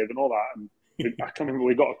save and all that. And I can't remember,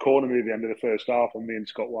 we got a corner near the end of the first half, and me and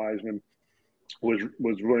Scott Wiseman was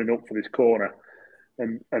running up for this corner.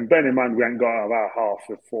 And bearing in mind, we hadn't got out of our half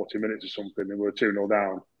for 40 minutes or something, and we were 2-0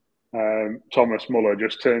 down. Thomas Müller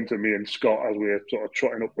just turned to me and Scott as we were sort of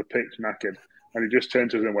trotting up the pitch knackered, and he just turned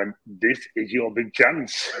to us and went, "This is your big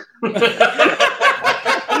chance."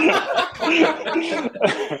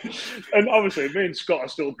 And obviously, me and Scott are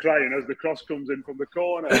still crying as the cross comes in from the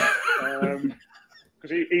corner.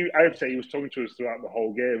 Because I have to say, he was talking to us throughout the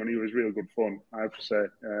whole game, and he was really good fun, I have to say.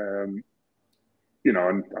 And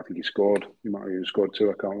I think he scored. He might have even scored 2.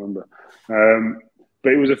 I can't remember.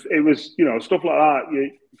 But it was stuff like that.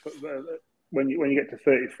 When you get to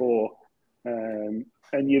 34, and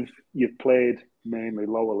you've played mainly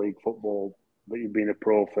lower league football, but you've been a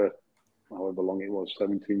pro for however long it was,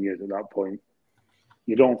 17 years at that point.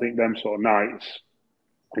 You don't think them sort of nights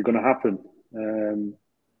are going to happen.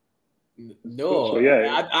 No, so,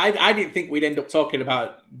 yeah. I didn't think we'd end up talking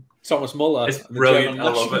about Thomas Müller, it's the brilliant.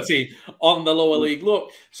 German national team, on the lower league.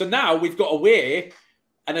 Look, so now we've got a way,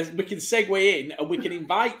 and we can segue in, and we can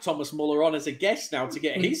invite Thomas Müller on as a guest now to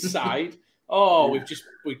get his side. Oh,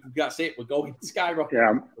 that's it. We're going skyrocket.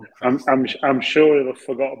 Yeah, I'm sure he'll have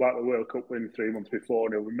forgot about the World Cup win 3 months before,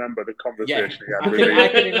 and he'll remember the conversation he had. I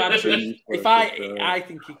can imagine.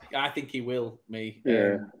 I think he will. Me.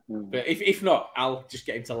 Yeah. But if not, I'll just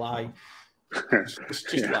get him to lie.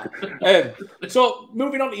 just that. So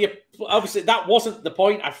moving on to your, obviously that wasn't the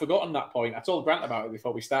point. I'd forgotten that point. I told Grant about it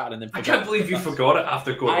before we started, and then I can't believe you forgot it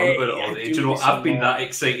after going on about it all day. Do you know, I've been that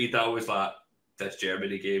excited that I was like, this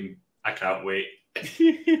Germany game, I can't wait.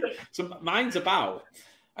 So mine's about,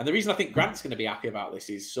 and the reason I think Grant's going to be happy about this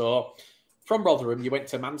is, so from Rotherham you went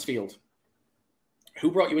to Mansfield.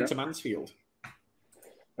 Who brought you into Mansfield?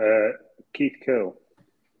 Keith Curl.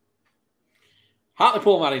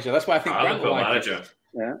 Hartlepool manager. That's why I think Grant will like manager. It.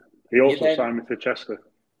 Yeah. He also signed me to Chester.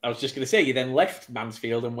 I was just going to say, you then left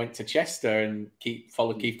Mansfield and went to Chester and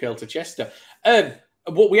followed Keith Curl to Chester.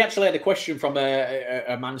 But we actually had a question from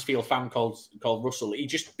a Mansfield fan called Russell. He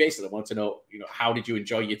just basically wanted to know, how did you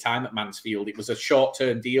enjoy your time at Mansfield? It was a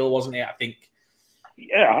short-term deal, wasn't it? I think.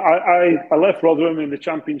 Yeah, I left Rotherham in the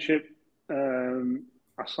Championship.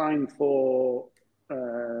 I signed for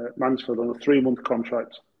Mansfield on a 3-month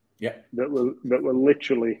contract. Yeah, that were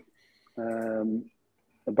literally a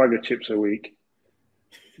bag of chips a week.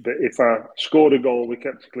 But if I scored a goal, we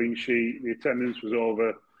kept a clean sheet. The attendance was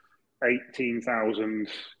over 18,000.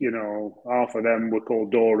 Half of them were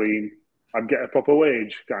called Doreen. I'd get a proper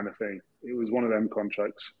wage, kind of thing. It was one of them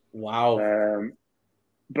contracts. Wow.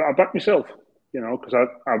 But I backed myself, because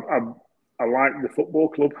I liked the football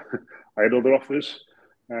club. I had other offers.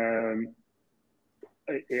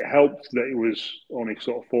 It helped that it was only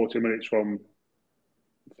sort of 40 minutes from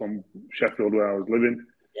Sheffield where I was living,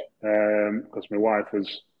 because my wife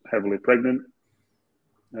was heavily pregnant,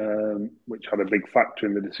 which had a big factor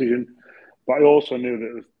in the decision. But I also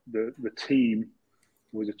knew that the team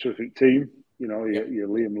was a terrific team. Your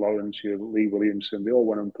Liam Lawrence, your Lee Williamson, they all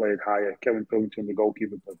went and played higher. Kevin Pilkington, the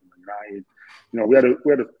goalkeeper, played for United.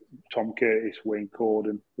 We had a Tom Curtis, Wayne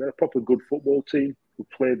Corden. We had a proper good football team who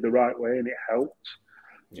played the right way, and it helped.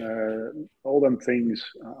 All them things.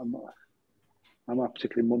 I'm not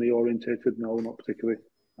particularly money orientated. No, not particularly.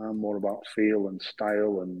 I'm more about feel and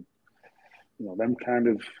style and them kind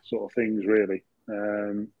of sort of things, really.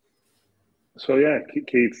 So yeah,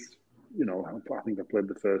 Keith. I think I played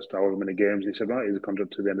the first however many games. He said, right, here's a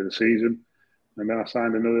contract to the end of the season. And then I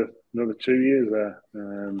signed another 2 years there.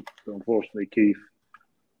 But unfortunately, Keith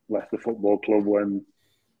left the football club when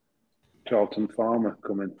Carlton Palmer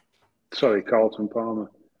come in. Sorry, Carlton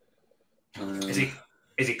Palmer. Has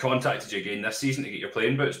he contacted you again this season to get your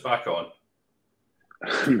playing boots back on?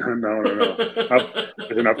 No.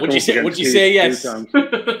 Would you say yes? I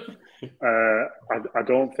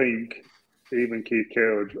don't think even Keith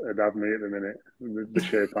Cale would have me at the minute, the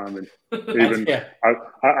shape I'm in.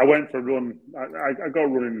 I went for a run. I go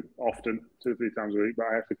running often, 2 or 3 times a week, but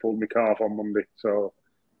I actually pulled my calf on Monday. So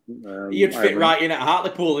you'd fit right in at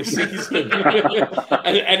Hartlepool this season.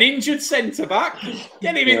 an injured centre back,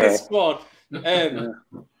 get him in the squad.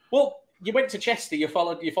 Well, you went to Chester. You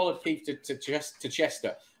followed Keith to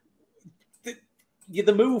Chester.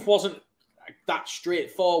 The move wasn't that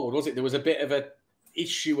straightforward, was it? There was a bit of a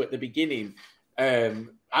issue at the beginning.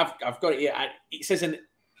 I've got it here. It says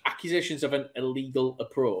accusations of an illegal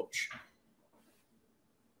approach.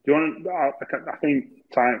 Do you want to? I think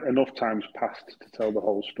enough time's passed to tell the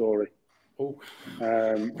whole story. Oh,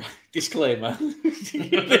 disclaimer: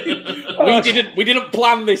 we didn't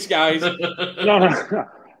plan this, guys. No.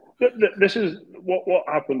 This is what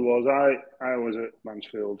happened. Was I was at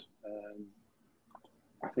Mansfield.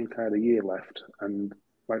 I think I had a year left, and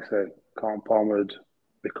like I said, Carlton Palmer had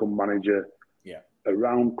become manager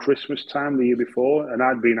around Christmas time the year before, and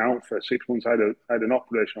I'd been out for 6 months. I had an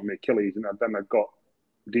operation on my Achilles, and then I got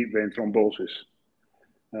deep vein thrombosis.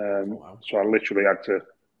 So I literally had to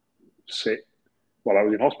sit while I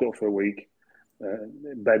was in hospital for a week,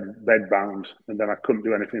 bed bound, and then I couldn't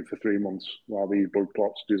do anything for 3 months while these blood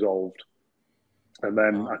clots dissolved. And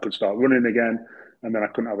then I could start running again, and then I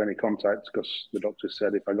couldn't have any contact because the doctor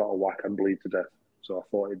said if I got a whack, I'd bleed to death. So I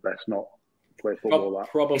thought it'd best not play football.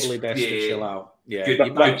 Probably best to chill out. Yeah,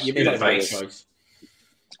 you made advice. Choice.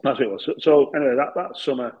 That's what it was. So anyway, that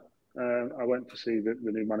summer, I went to see the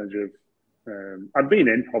new manager of. I'd been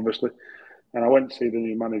in, obviously, and I went to see the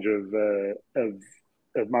new manager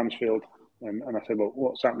of Mansfield, and I said, "Well,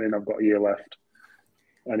 what's happening? I've got a year left."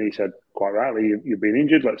 And he said, "Quite rightly, you've been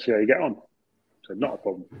injured. Let's see how you get on." I said, "Not a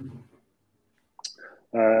problem."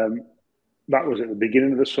 That was at the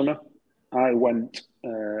beginning of the summer. I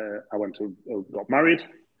got married.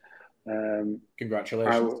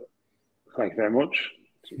 Congratulations! Thank you very much.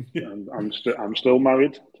 I'm still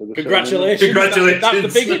married to the. Congratulations! Congratulations!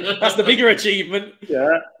 That's the bigger achievement.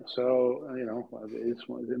 Yeah. So what is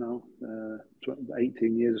it now?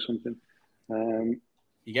 18 years or something.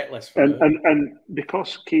 You get less. And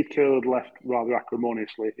because Keith Cale had left rather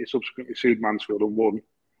acrimoniously, he subsequently sued Mansfield and won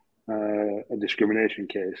a discrimination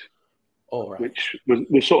case. Oh, right. Which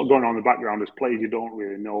was sort of going on in the background as players you don't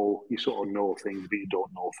really know. You sort of know things, but you don't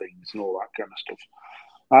know things and all that kind of stuff.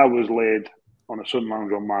 I was laid on a sun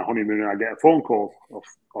lounge on my honeymoon, and I get a phone call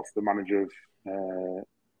off the manager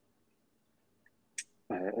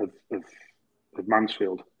of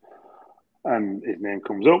Mansfield, and his name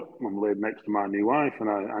comes up. I'm laid next to my new wife, and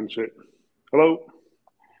I answer it. Hello,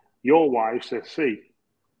 your wife says C.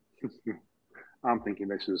 I'm thinking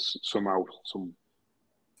this is somehow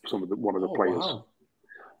one of the players. Wow.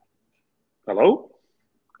 Hello,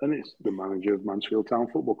 and it's the manager of Mansfield Town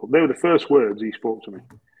Football Club. They were the first words he spoke to me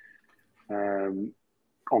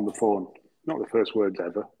on the phone. Not the first words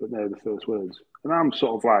ever, but they were the first words. And I'm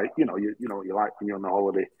sort of like, you know what you're like when you're on a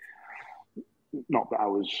holiday. Not that I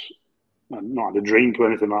was not had a drink or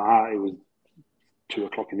anything like that. It was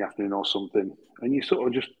 2:00 in the afternoon or something, and you're sort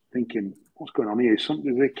of just thinking, what's going on here? Is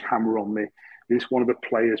there a camera on me? Is this one of the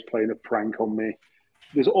players playing a prank on me?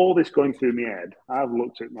 There's all this going through my head. I've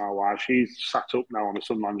looked at my wife. She's sat up now on the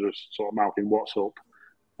sun lounger, sort of mouthing what's up.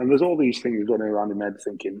 And there's all these things going around in my head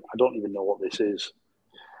thinking, I don't even know what this is.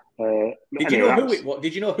 Did you know who it was?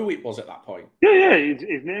 Did you know who it was at that point? Yeah.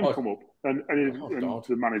 His name come up, and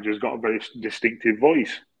the manager's got a very distinctive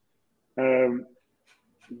voice. I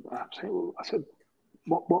said,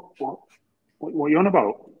 what are you on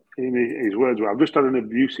about? His words were, I've just had an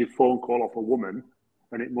abusive phone call off a woman,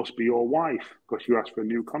 and it must be your wife because you asked for a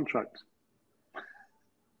new contract.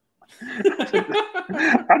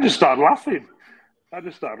 I just started laughing. I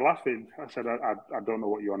said, I don't know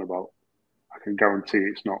what you're on about. I can guarantee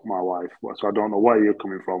it's not my wife. So I don't know where you're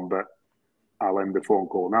coming from, but I'll end the phone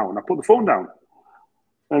call now. And I put the phone down.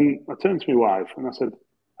 And I turned to my wife and I said,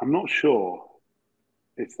 I'm not sure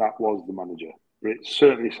if that was the manager, but it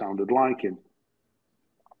certainly sounded like him.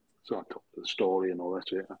 So I took the story and all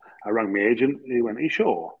that. I rang my agent. He went, are you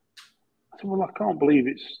sure? I said, well, I can't believe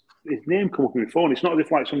his name come up on my phone. It's not as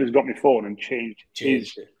if like somebody's got my phone and changed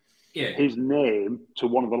his name to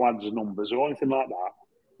one of the lads' numbers or anything like that.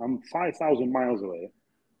 I'm 5,000 miles away.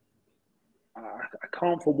 I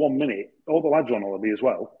can't for 1 minute. All the lads are on holiday as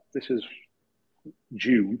well. This is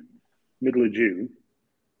June, middle of June.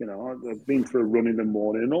 You know, I've been for a run in the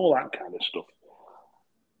morning and all that kind of stuff.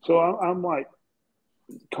 So I'm like,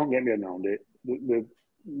 can't get me around it. The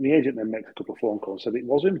agent then makes a couple of phone calls and said it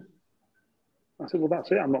was him. I said, well, that's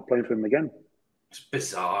it. I'm not playing for him again. It's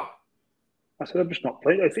bizarre. I said, I'm just not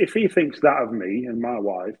playing. If he thinks that of me and my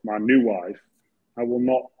wife, my new wife, I will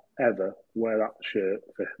not ever wear that shirt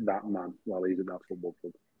for that man while he's in that football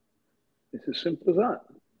club. It's as simple as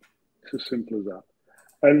that.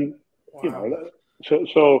 And, wow. You know,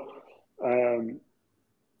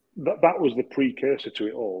 that was the precursor to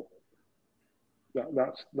it all.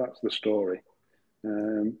 That's the story.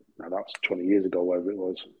 Now that's 20 years ago, whatever it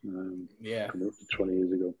was. Coming up to 20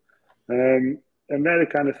 years ago. And they're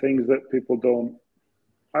the kind of things that people don't.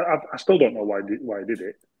 I still don't know why he did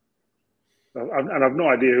it. And I've no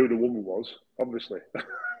idea who the woman was, obviously.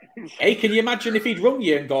 Hey, can you imagine if he'd rung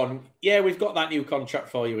you and gone, yeah, we've got that new contract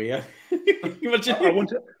for you here? I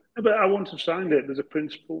wouldn't have signed it. There's a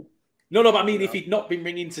principle. No, but I mean, if he'd not been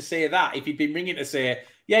ringing to say that, if he'd been ringing to say,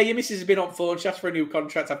 yeah, your missus has been on phone, she asked for a new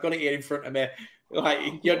contract, I've got it here in front of me.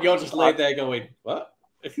 Like, you're just laid there going, what?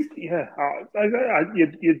 Yeah,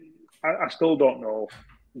 I still don't know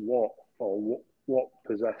what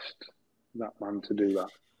possessed that man to do that.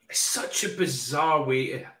 It's such a bizarre way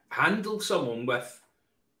to handle someone with.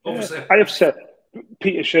 Obviously, I have said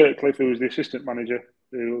Peter Shirtcliffe, who was the assistant manager,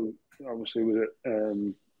 who obviously was at,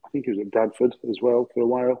 I think he was at Bradford as well for a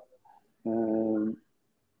while.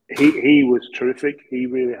 He was terrific. He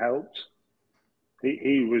really helped.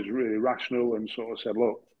 He was really rational and sort of said,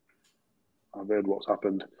 look, I've heard what's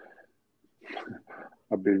happened.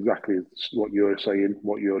 I've been exactly what you're saying,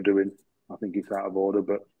 what you're doing. I think it's out of order,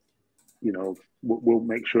 but, you know, we'll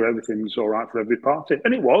make sure everything's all right for every party.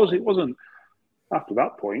 And it wasn't, after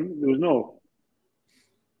that point, there was no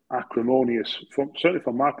acrimonious, certainly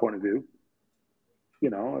from my point of view, you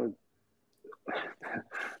know.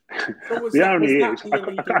 The irony is,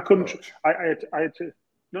 I couldn't, I had to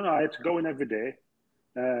go in every day.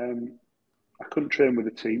 I couldn't train with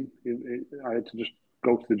the team. I had to just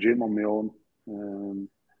go to the gym on my own.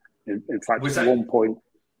 In fact, at one point...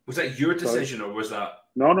 Was that your decision or was that...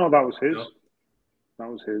 No, that was his. No. That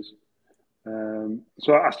was his.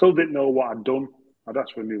 So I still didn't know what I'd done. I'd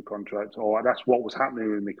asked for a new contract, or that's what was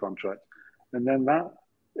happening with my contract. And then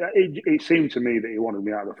it seemed to me that he wanted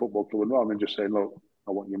me out of the football club, and rather than just saying, look,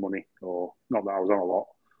 I want your money, or not that I was on a lot,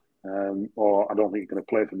 or I don't think you're going to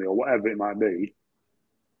play for me, or whatever it might be,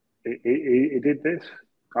 he did this.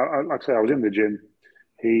 Like I say, I was in the gym.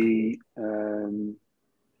 He phoned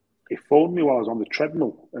me while I was on the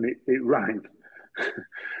treadmill, and it rang.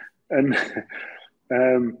 And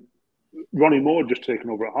Ronnie Moore had just taken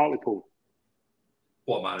over at Hartlepool.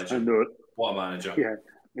 What a manager. What a manager. Yeah,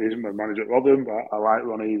 he's my manager at Rotherham, but I like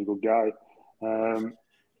Ronnie, he's a good guy.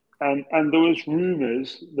 And there was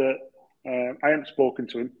rumours that I hadn't spoken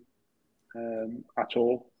to him at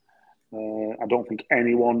all. I don't think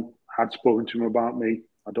anyone had spoken to him about me.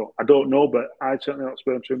 I don't know, but I certainly not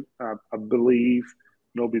spoken to him. I believe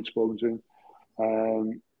nobody had spoken to him.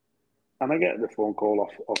 And I get the phone call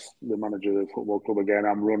off the manager of the football club again.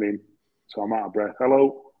 I'm running, so I'm out of breath.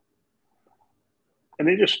 Hello. And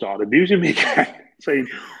he just started abusing me again, saying,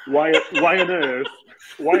 why on earth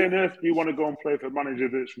do you want to go and play for a manager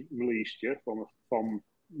that's released you from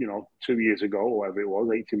 2 years ago, or whatever it was,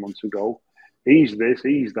 18 months ago? He's this,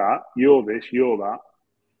 he's that, you're this, you're that.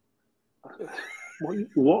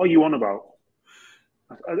 What are you on about?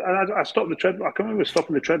 I stopped the treadmill. I can remember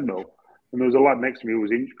stopping the treadmill, and there was a lad next to me who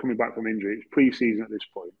was coming back from injury. It's pre-season at this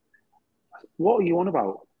point. I said, what are you on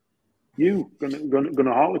about? You going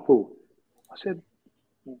to Hartlepool? I said,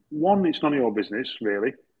 one, it's none of your business,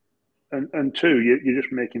 really. And two, you're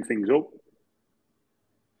just making things up.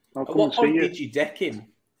 At what point did you deck him?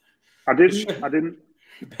 I didn't.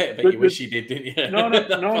 Bet you wish you did, didn't you?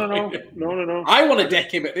 No. I want to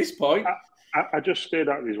deck him at this point. I just stayed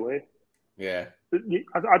out of his way. Yeah.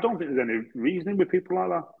 I don't think there's any reasoning with people like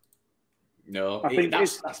that. No, I think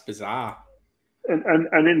that's bizarre.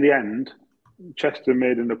 And in the end, Chester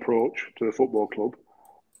made an approach to the football club,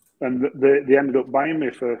 and they ended up buying me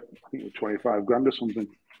for, I think it was 25 grand or something.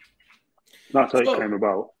 That's how it came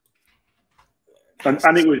about.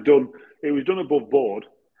 And it was done. It was done above board.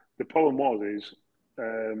 The problem was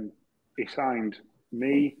he signed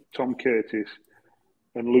me, Tom Curtis,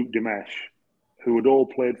 and Luke Dimesh, who had all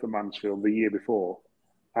played for Mansfield the year before,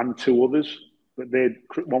 and two others. But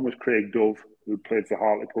one was Craig Dove, who played for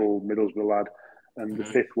Hartlepool, Middlesbrough lad, and the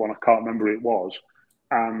fifth one, I can't remember who it was.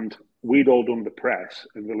 And we'd all done the press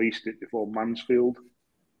and released it before Mansfield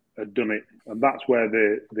had done it. And that's where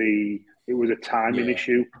it was a timing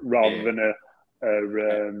issue rather than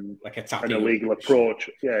an illegal approach.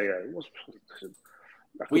 Yeah. It was.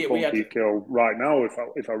 I could phone PKO right now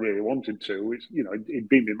if I really wanted to. It's he'd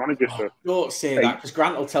been my manager for. Don't say that because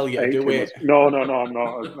Grant will tell you to do it. No, I'm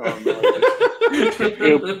not.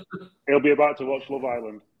 He'll be about to watch Love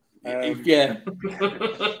Island. Yeah.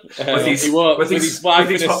 With his wife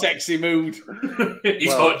in a sexy mood.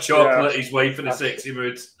 He's hot chocolate. His wife in a sexy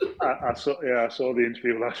mood. I saw the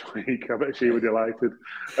interview last week. I bet she was delighted.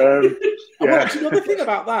 Well, do you know the thing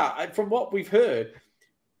about that? From what we've heard,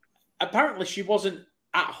 apparently she wasn't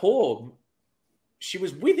at home. She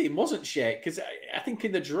was with him, wasn't she? Because I think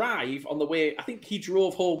in the drive on the way, I think he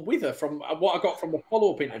drove home with her. From what I got from the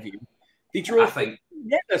follow-up interview, they drove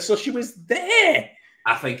together, so she was there.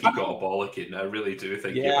 I think he got a bollocking. I really do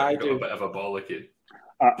think he got a bit of a bollocking.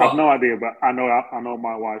 I've no idea, but I know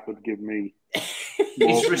my wife would give me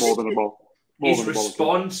more than a ball. His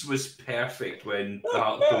response was perfect when the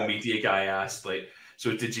Hartlepool media guy asked,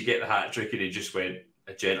 so did you get the hat trick? And he just went,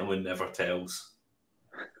 "A gentleman never tells."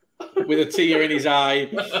 With a tear in his eye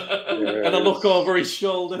and a look over his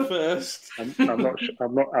shoulder first. I'm not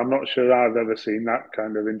sure I've ever seen that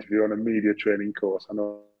kind of interview on a media training course. I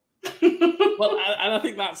know. Well, and I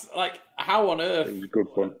think that's how on earth. It was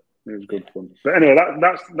good fun. But anyway,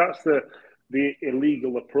 that's the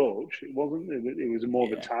illegal approach. It wasn't. It was more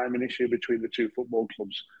of a timing issue between the two football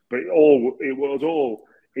clubs. But it was all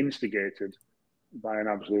instigated by an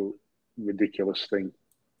absolute ridiculous thing.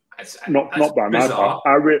 Not by my part.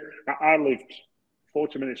 I lived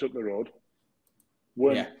 40 minutes up the road.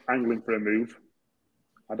 Weren't angling for a move.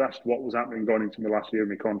 I'd asked what was happening going into my last year of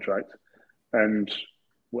my contract, and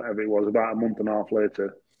whatever it was, about a month and a half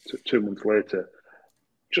later, 2 months later,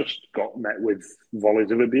 just got met with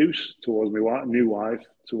volleys of abuse towards my new wife,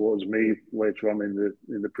 towards me later on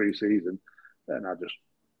in the pre-season, and I just,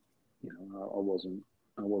 I wasn't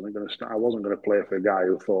going to play for a guy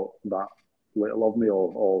who thought that little of me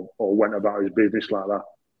or went about his business like that.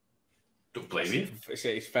 Don't blame you.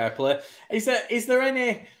 It's fair play. Is there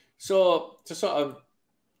any, so to sort of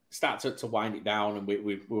start to wind it down, and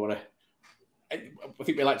we want to, I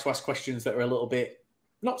think we like to ask questions that are a little bit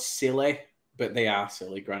not silly, but they are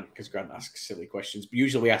silly, Grant, because Grant asks silly questions. But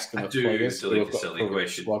usually we ask them of players who have got silly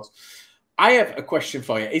questions. Squads. I have a question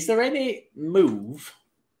for you. Is there any move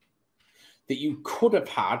that you could have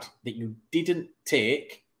had that you didn't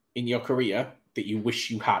take in your career that you wish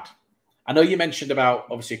you had? I know you mentioned about,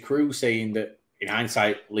 obviously, Crewe saying that in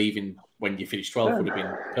hindsight, leaving when you finished 12th would have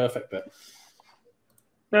been perfect, but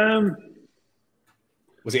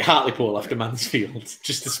was it Hartlepool after Mansfield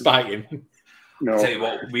just to spite him? No. I'll tell you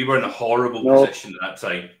what, we were in a horrible position at that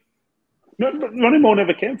time. No, Ronnie Moore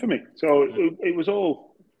never came for me, so it was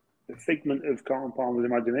all a figment of Colin Palmer's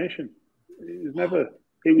imagination. It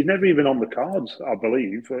was never even on the cards, I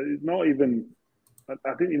believe. Not even.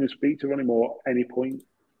 I didn't even speak to Ronnie Moore at any point.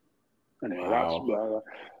 Anyway, wow.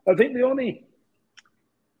 I think the only.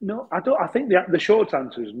 No, I don't. I think the short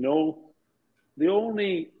answer is no. The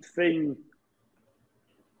only thing.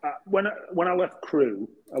 When I left Crewe,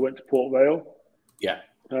 I went to Port Vale. Yeah.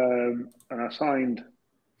 And I signed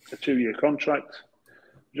a 2-year contract.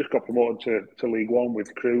 Just got promoted to League One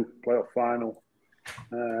with Crewe, playoff final.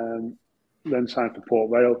 Then signed for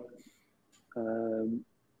Port Vale.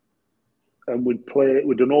 And we'd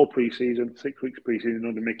done all pre-season, 6 weeks pre-season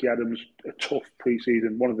under Mickey Adams, a tough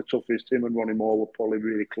pre-season, one of the toughest. Him and Ronnie Moore were probably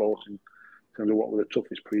really close in terms of what were the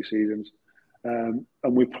toughest pre-seasons. And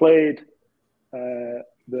we played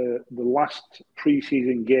the last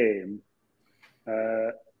pre-season game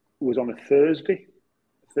was on a Thursday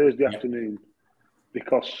afternoon,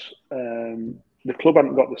 because the club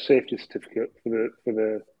hadn't got the safety certificate for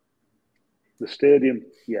the stadium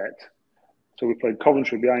yet. So we played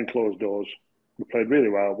Coventry behind closed doors. We played really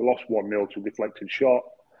well. We lost 1-0 to a deflected shot.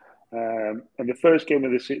 And the first game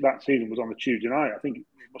of that season was on the Tuesday night. I think it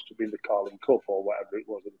must have been the Carling Cup or whatever it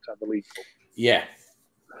was at the time, the League Cup. Yeah.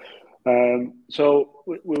 So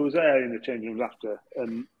we was there in the changing rooms after,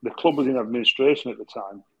 and the club was in administration at the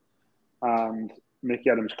time. And Mickey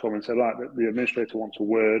Adams come and said, right, the administrator wants a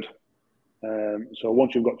word. So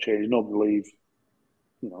once you've got changed, nobody leave.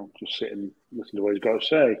 Just sit and listen to what he's got to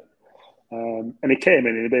say. And he came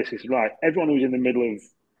in and he basically said, right, everyone who's in the middle of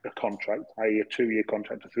a contract, i.e. a 2-year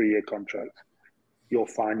contract, a 3-year contract, you're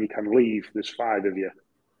fine, you can leave. There's 5 of you.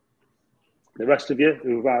 The rest of you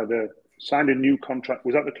who have either signed a new contract,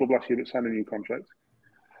 was at the club last year but signed a new contract,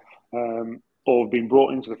 or have been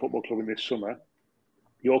brought into the football club in this summer,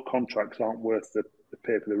 your contracts aren't worth the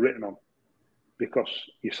paper they're written on, because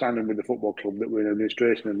you signed them with the football club that were in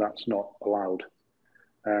administration, and that's not allowed.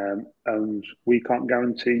 And we can't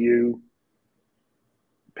guarantee you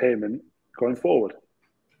payment going forward.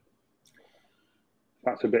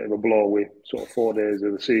 That's a bit of a blow with sort of 4 days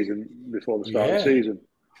of the season before the start of the season.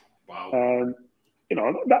 Wow.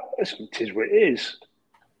 That is what it is.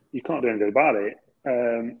 You can't do anything about it.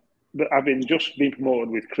 But having just been promoted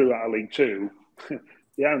with Crewe out of League 2,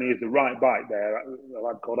 the irony is the right back there, a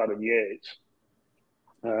lad called Adam Yates,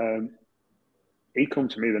 he come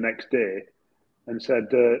to me the next day and said,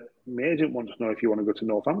 my agent wants to know if you want to go to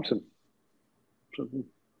Northampton. So,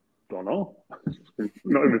 don't know.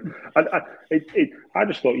 Not even. I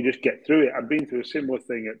just thought you just get through it. I'd been through a similar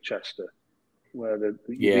thing at Chester, where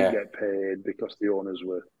you didn't get paid because the owners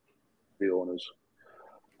were the owners,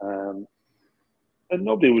 and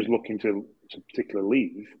nobody was looking to particularly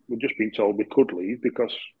leave. We'd just been told we could leave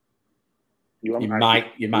because you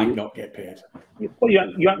might not get paid. Well,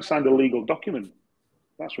 you hadn't signed a legal document.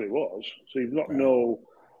 That's what it was. So you've got no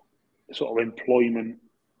sort of employment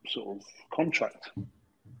sort of contract.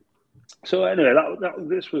 So anyway,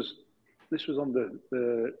 this was on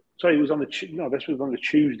the sorry, it was on the this was on the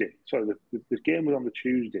Tuesday. Sorry, the game was on the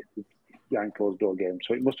Tuesday, the closed door game.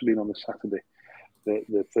 So it must have been on the Saturday,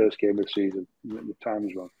 the first game of the season. The time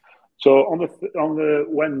was wrong. So on the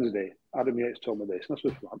Wednesday, Adam Yates told me this, and I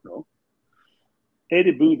said, no.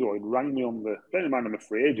 Eddie Boothroyd rang me on the. Bear in mind, I'm a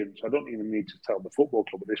free agent, so I don't even need to tell the football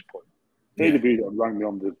club at this point. Eddie Boothroyd rang me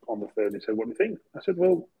on the third and said, "What do you think?" I said,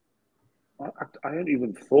 "Well, I hadn't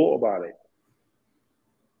even thought about it."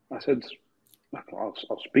 I said, "I'll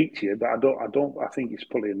speak to you, but I don't. I think it's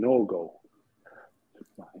probably a no-go."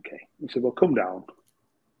 Okay. He said, "Well, come down."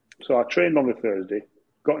 So I trained on the Thursday,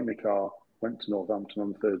 got in the car, went to Northampton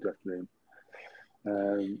on the Thursday afternoon.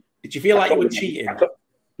 Did you feel like you were cheating?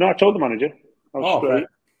 No, I told the manager. I was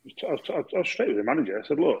straight with the manager. I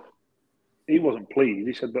said, "Look," he wasn't pleased.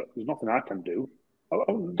 He said, "But there's nothing I can do.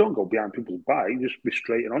 Don't go behind people's back. Just be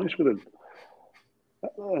straight and honest with them."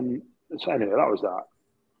 So anyway, that was that.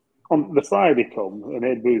 On the Friday come, and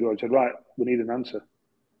Ed Boothroyd said, "Right, we need an answer."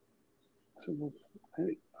 I said, "Well,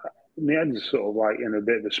 my head's sort of like in a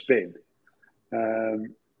bit of a spin,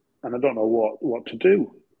 and I don't know what to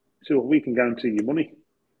do." He said, "Well, we can guarantee you money.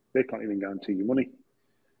 They can't even guarantee you money.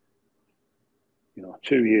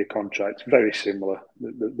 2-year contracts, very similar.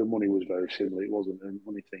 The money was very similar. It wasn't a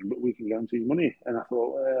money thing, but we can guarantee you money." And I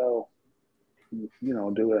thought, well, do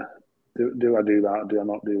I do that? Do I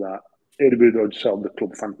not do that? Eddie Boothroyd sold the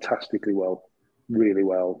club fantastically well, really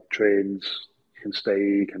well. Trains, you can stay,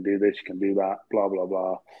 you can do this, you can do that, blah blah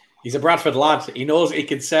blah. He's a Bradford lad. He knows he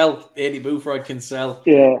can sell. Eddie Boothroyd can sell.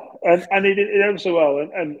 Yeah, and he did it ever so well.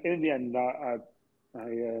 And in the end,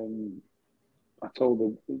 I told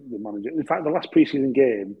the manager. In fact, the last pre-season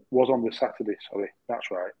game was on the Saturday. Sorry, that's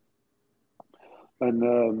right.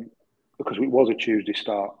 And because it was a Tuesday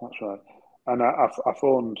start, that's right. And I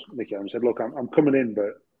phoned Mickey and said, "Look, I'm coming in,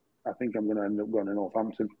 but I think I'm going to end up going to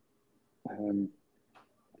Northampton." And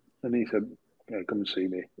he said, "Yeah, come and see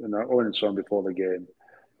me." And I went and saw him before the game.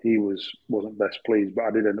 He wasn't best pleased, but I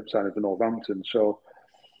did end up signing for Northampton. So,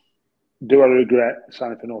 do I regret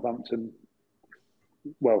signing for Northampton?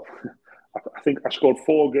 Well, I think I scored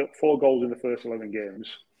four goals in the first 11 games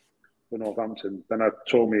for Northampton. Then I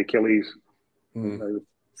tore my Achilles.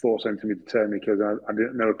 4 centimetre tear my Achilles. I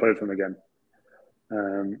never played for them again.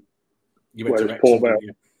 Whereas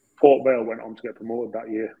Port Vale went on to get promoted that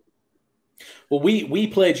year. Well, we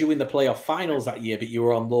played you in the playoff finals that year, but you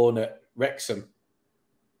were on loan at Wrexham.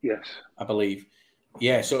 Yes, I believe.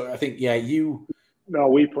 Yeah, so I think you. No,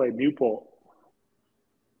 we played Newport.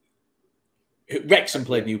 Wrexham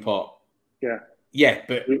played Newport. Yeah,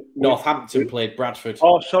 but Northampton played Bradford.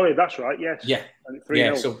 Oh, sorry, that's right. Yes. Yeah.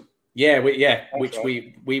 3-0. So Yeah,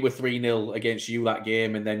 we were 3-0 against you that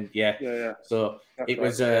game, and then so it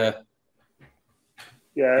was and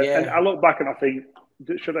I look back and I think,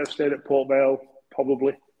 should I have stayed at Port Vale?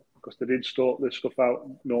 Probably, because they did sort this stuff out.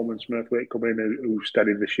 Norman Smurthwaite come in, who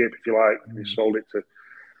steadied the ship, if you like, and he sold it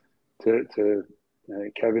to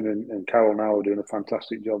Kevin and Carol. Now are doing a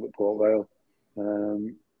fantastic job at Port Vale,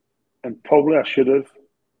 and probably I should have.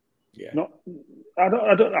 Yeah. I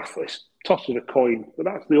don't. It's toss of a coin, but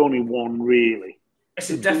that's the only one really. It's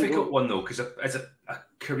a difficult one though, because as a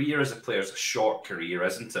career as a player is a short career,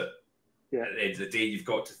 isn't it? Yeah. At the end of the day, you've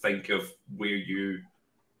got to think of where you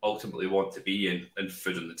ultimately want to be and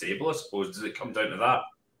food on the table, I suppose. Does it come down to that?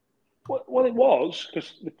 Well, it was,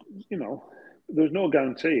 because, there's no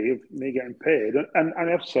guarantee of me getting paid. And I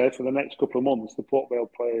have to say, for the next couple of months, the Port Vale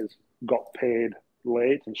players got paid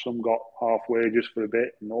late and some got half wages for a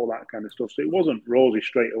bit and all that kind of stuff. So it wasn't rosy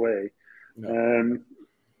straight away. No.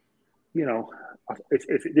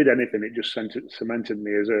 If it did anything, it just cemented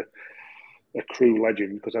me as a Crewe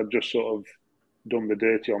legend, because I'd just sort of done the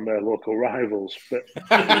dirty on their local rivals. But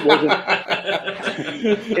it wasn't.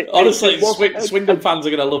 Honestly, Swindon fans are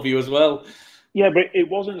going to love you as well. Yeah, but it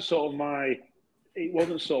wasn't sort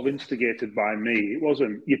of instigated by me. It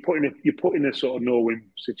wasn't. You're put in a sort of no-win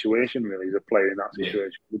situation really as a player in that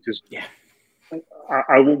situation, which is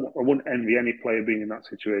I wouldn't envy any player being in that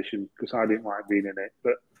situation, because I didn't like being in it.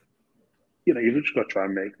 But you've just got to try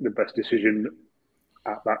and make the best decision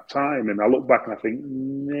at that time. And I look back and I think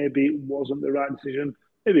maybe it wasn't the right decision.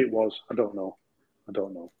 Maybe it was. I don't know.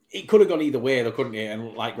 It could have gone either way, though, couldn't it?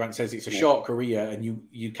 And like Grant says, it's a short career, and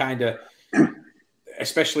you kind of,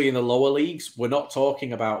 especially in the lower leagues, we're not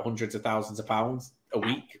talking about hundreds of thousands of pounds a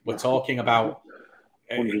week. We're talking about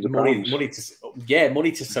money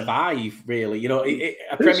to survive, really.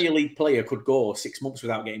 A Premier League player could go 6 months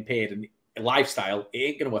without getting paid, and lifestyle, it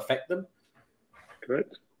ain't going to affect them.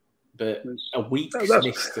 Correct. But a week's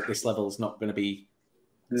missed at this level is not going to be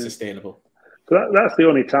sustainable. So that's the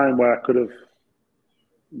only time where I could have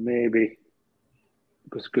maybe,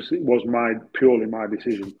 because it was purely my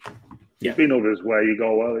decision. There's been others where you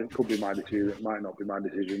go, well, it could be my decision, it might not be my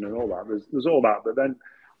decision, and all that. There's all that, but then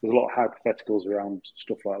there's a lot of hypotheticals around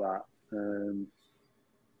stuff like that.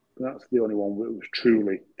 That's the only one that was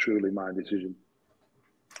truly my decision.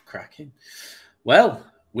 Cracking. Well,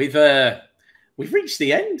 we've reached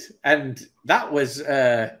the end, and that was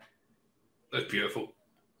that's beautiful.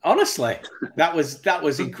 Honestly, that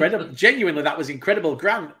was incredible. Genuinely, that was incredible.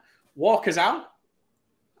 Grant, walk us out,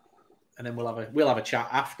 and then we'll have a chat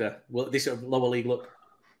after. This lower league look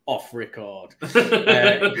off record,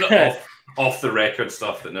 off the record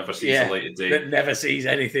stuff that never sees the light of day. That never sees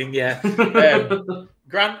anything. Yeah.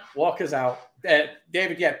 Grant, walk us out.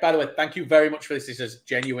 David, by the way, thank you very much for this. This is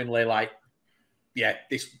genuinely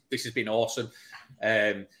this has been awesome.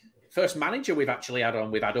 First manager we've actually had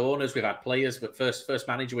on. We've had owners, we've had players, but first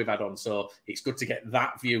manager we've had on. So it's good to get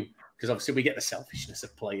that view, because obviously we get the selfishness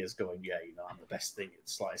of players going, I'm the best thing.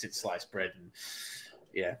 It's sliced bread, and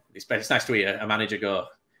it's nice to hear a manager go,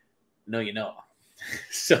 no, you're not.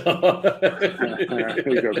 So got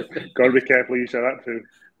to be careful you say that too.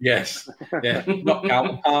 Yes, not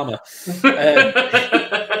Carlton Palmer.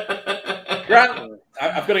 Grant,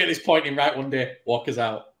 I've got to get this point in right one day. Walk us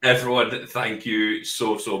out. Everyone, thank you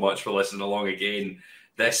so much for listening along again.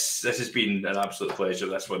 This has been an absolute pleasure.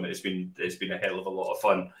 This one, it's been a hell of a lot of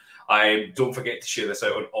fun. Don't forget to share this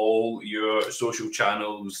out on all your social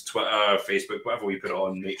channels, Twitter, Facebook, whatever we put it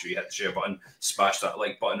on. Make sure you hit the share button, smash that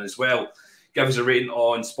like button as well. Give us a rating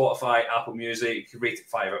on Spotify, Apple Music, rate it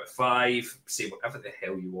 5 out of 5. Say whatever the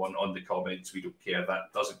hell you want on the comments. We don't care.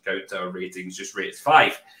 That doesn't count to our ratings. Just rate it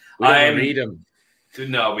 5. We don't read them.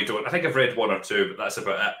 No, we don't. I think I've read 1 or 2, but that's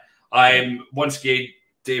about it. Once again,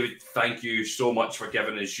 David, thank you so much for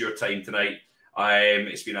giving us your time tonight.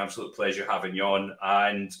 It's been an absolute pleasure having you on,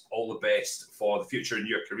 and all the best for the future in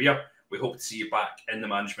your career. We hope to see you back in the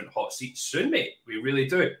management hot seat soon, mate. We really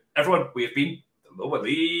do. Everyone, we have been the Lower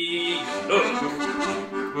League.